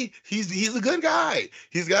 see, he's a good guy.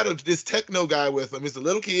 He's got this techno guy with him. He's a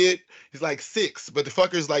little kid. He's like 6, but the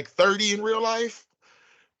fucker's like 30 in real life.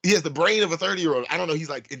 He has the brain of a 30-year-old. I don't know. He's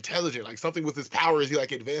like intelligent, like something with his powers. He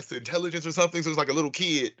like advanced intelligence or something. So he's like a little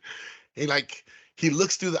kid. And he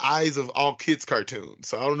looks through the eyes of all kids' cartoons.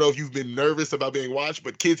 So I don't know if you've been nervous about being watched,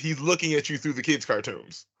 but he's looking at you through the kids'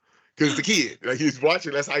 cartoons. Because the kid, he's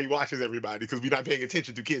watching, that's how he watches everybody, because we're not paying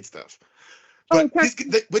attention to kid stuff. But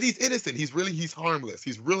he's innocent. He's harmless.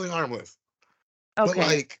 He's really harmless.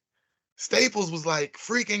 Okay. But Staples was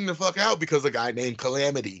freaking the fuck out because a guy named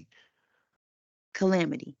Calamity.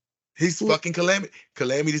 Calamity. He's fucking Calamity.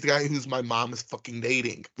 Calamity's the guy who's my mom is fucking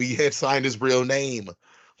dating. We had signed his real name.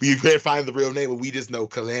 We can't find the real name, but we just know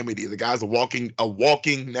Calamity. The guy's a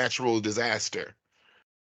walking natural disaster.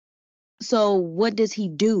 So what does he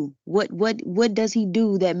do? What does he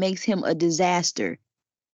do that makes him a disaster?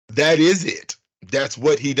 That is it. That's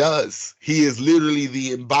what he does. He is literally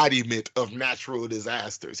the embodiment of natural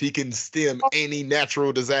disasters. He can stem any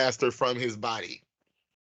natural disaster from his body.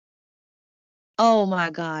 Oh my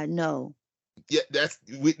God, no. Yeah,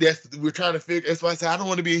 we're trying to figure. That's why I say I don't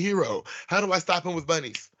want to be a hero. How do I stop him with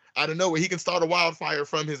bunnies? Out of nowhere, he can start a wildfire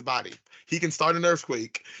from his body. He can start an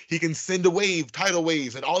earthquake. He can send a wave, tidal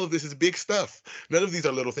waves, and all of this is big stuff. None of these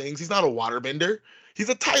are little things. He's not a water bender. He's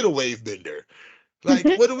a tidal wave bender. Like,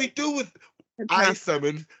 what do we do with? I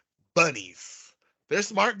summon bunnies. They're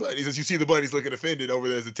smart bunnies. As you see the bunnies looking offended over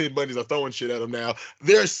there, the 10 bunnies are throwing shit at them now.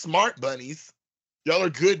 They're smart bunnies. Y'all are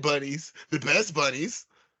good bunnies, the best bunnies.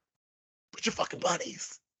 But you're fucking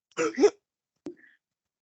bunnies.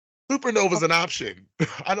 Supernova's an option.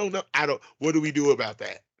 I don't know. What do we do about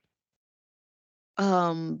that?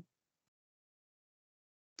 I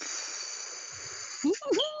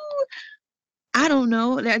don't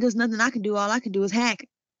know. There's nothing I can do. All I can do is hack.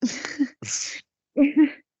 see,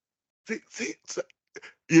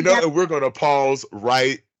 and we're going to pause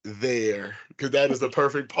right there because that is the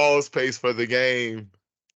perfect pause pace for the game.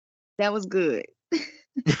 That was good.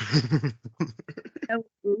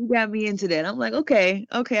 You got me into that. I'm like, okay,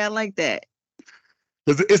 I like that.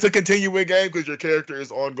 Because it's a continuing game because your character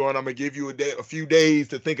is ongoing. I'm going to give you a few days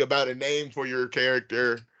to think about a name for your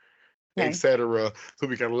character, etc. So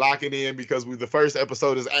we can lock it in because the first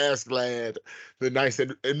episode is Ass Glad, the nice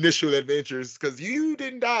initial adventures, because you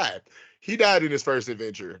didn't die. He died in his first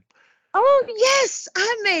adventure. Oh, yes,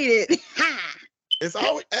 I made it. It's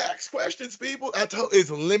always ask questions, people. It's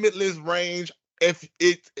limitless range. If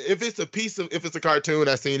it's a cartoon,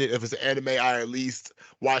 I've seen it. If it's an anime, I at least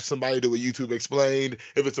watch somebody do a YouTube explained.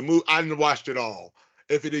 If it's a movie, I didn't watch it all.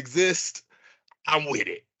 If it exists, I'm with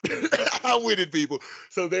it. I'm with it, people.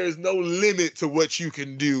 So there's no limit to what you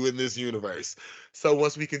can do in this universe. So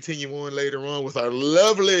once we continue on later on with our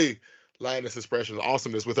lovely Lioness Expressions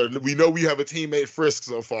awesomeness with her, we know we have a teammate Frisk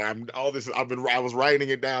so far. I was writing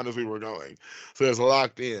it down as we were going, so it's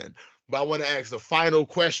locked in. But I want to ask the final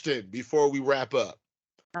question before we wrap up.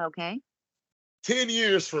 Okay. 10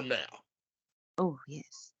 years from now. Oh,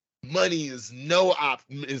 yes. Money is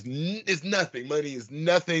is nothing. Money is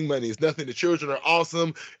nothing. Money is nothing. The children are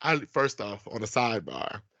awesome. First off, on a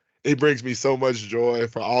sidebar, it brings me so much joy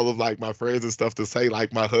for all of like my friends and stuff to say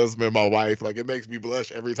like my husband, my wife. Like it makes me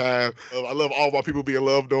blush every time. I love all my people being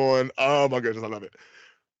loved on. Oh my goodness, I love it.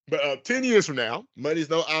 But 10 years from now, money's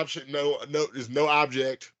no option. There's no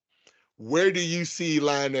object. Where do you see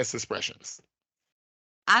Lioness Expressions?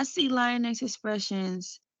 I see Lioness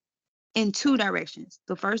Expressions in two directions.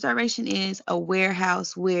 The first direction is a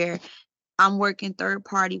warehouse where I'm working third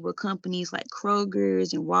party with companies like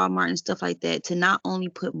Kroger's and Walmart and stuff like that to not only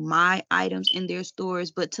put my items in their stores,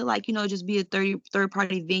 but to just be a third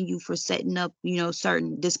party venue for setting up,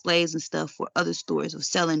 certain displays and stuff for other stores of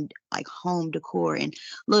selling like home decor and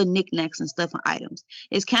little knickknacks and stuff and items.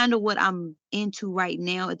 It's kind of what I'm into right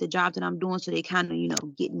now at the job that I'm doing. So they kind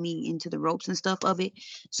of, get me into the ropes and stuff of it.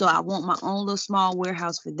 So I want my own little small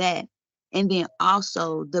warehouse for that. And then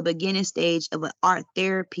also the beginning stage of an art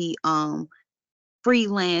therapy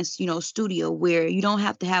freelance, studio where you don't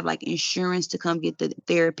have to have like insurance to come get the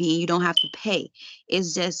therapy and you don't have to pay.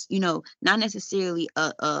 It's just, not necessarily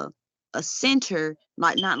a center,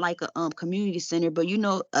 like not like a community center, but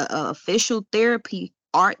a official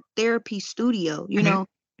art therapy studio,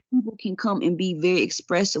 people can come and be very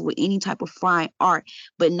expressive with any type of fine art,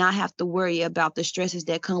 but not have to worry about the stresses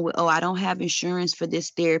that come with, I don't have insurance for this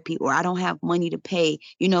therapy, or I don't have money to pay,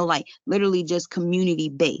 like literally just community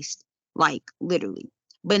based, like literally,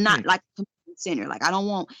 but not like a community center. Like I don't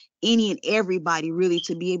want any and everybody really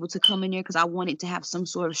to be able to come in there because I want it to have some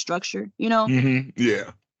sort of structure, Mm-hmm.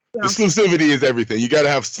 Yeah. Exclusivity is everything. You got to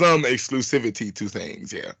have some exclusivity to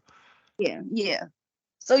things. Yeah. Yeah.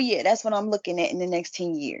 So yeah, that's what I'm looking at in the next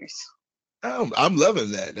 10 years. I'm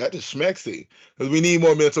loving that. That is schmexy. Because we need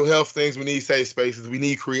more mental health things. We need safe spaces. We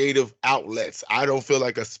need creative outlets. I don't feel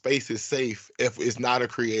like a space is safe if it's not a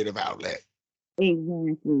creative outlet.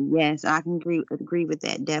 Exactly. Yes, I can agree with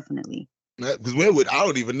that, definitely. Because I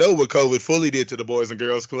don't even know what COVID fully did to the Boys and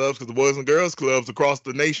Girls Clubs, because the Boys and Girls Clubs across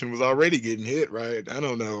the nation was already getting hit, right? I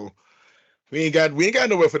don't know. We ain't got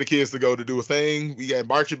nowhere for the kids to go to do a thing. We got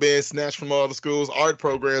marching bands snatched from all the schools. Art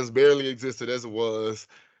programs barely existed as it was.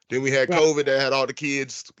 Then we had COVID that had all the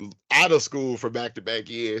kids out of school for back-to-back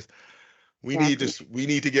years. We need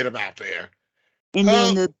to get them out there. And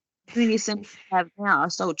then the community centers have now are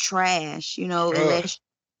so trash, unless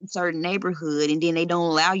in a certain neighborhood, and then they don't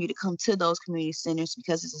allow you to come to those community centers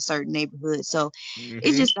because it's a certain neighborhood. So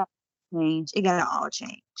it just got to change. It got to all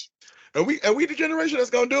change. And we the generation that's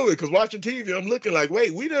gonna do it. Cause watching TV, I'm looking like,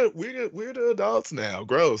 wait, we're the adults now.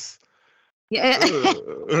 Gross. Yeah.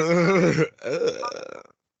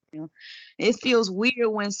 It feels weird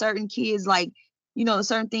when certain kids, like, you know,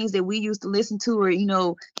 certain things that we used to listen to or, you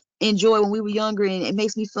know, enjoy when we were younger, and it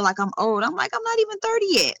makes me feel like I'm old. I'm like, I'm not even 30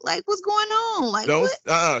 yet. Like, what's going on? Like, don't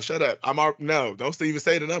what? Shut up. No, don't even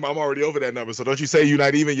say the number. I'm already over that number. So don't you say you're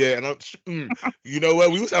not even yet. And you know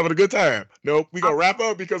what? We was having a good time. Nope, we gonna wrap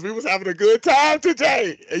up because we was having a good time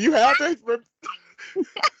today. And you have to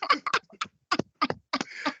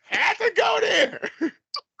had to go there.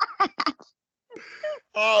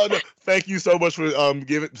 Oh no! Thank you so much for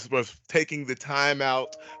taking the time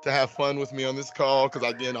out to have fun with me on this call. Because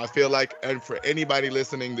again, I feel like, and for anybody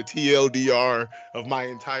listening, the TLDR of my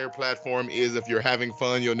entire platform is: if you're having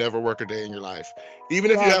fun, you'll never work a day in your life.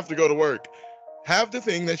 Even if you have to go to work, have the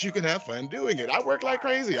thing that you can have fun doing it. I work like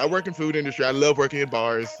crazy. I work in food industry. I love working at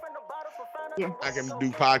bars. Yes. I can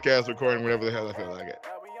do podcast recording whenever the hell I feel like it.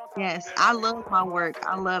 Yes, I love my work.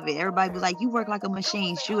 I love it. Everybody be like, you work like a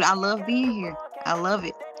machine. Shoot, I love being here. I love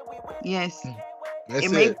it. Yes. That's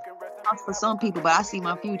it may be tough for some people, but I see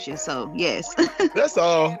my future. So yes. That's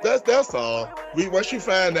all. That's all. Once you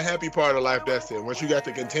find the happy part of life, that's it. Once you got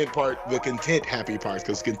the content happy parts,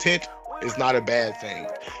 because content is not a bad thing.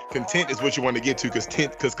 Content is what you want to get to,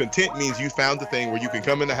 because content means you found the thing where you can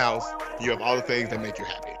come in the house, you have all the things that make you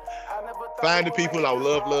happy. Find the people I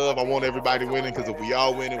love. I want everybody winning, because if we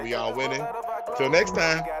all winning, we all winning. Till next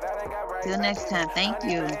time. Thank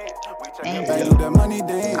you. Thank you. The money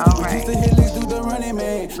day. All right. Used to hit least do the running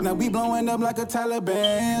man. Now we blowing up like a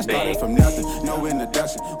Taliban. Started from nothing, no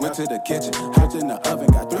introduction. Went to the kitchen, hopped in the oven.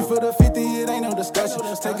 Got 3 for the 50, it ain't no discussion.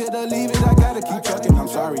 Take it or leave it, I gotta keep trucking. I'm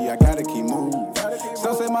sorry, I gotta keep moving.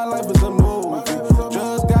 Some say my life was a movie.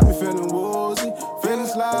 Drugs got me feeling woozy. Feeling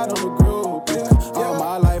slide on the groove. All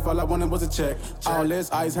my life, all I wanted was a check. All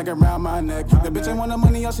this ice hanging around my neck. The bitch ain't want the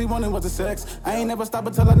money, all she wanted was the sex. I ain't never stop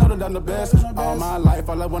until I know that I'm the best. All my life,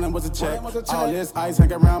 all I wanted was a check. All this ice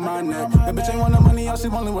hanging around my neck. The bitch ain't want the money, all she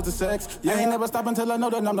wanted was the sex. Yeah, ain't never stop until I know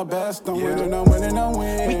that I'm the best. I'm winning, I'm winning, I'm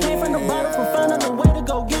winning. We came from the bottom, from finding a way to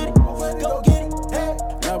go get it. Go get it. Hey.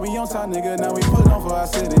 Now we on top, nigga. Now we put on for our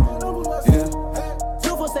city. Yeah.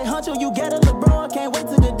 2 for say huncho, you get it, LeBron. Can't wait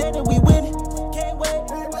till the day that we win it. Can't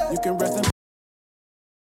wait. You can rest in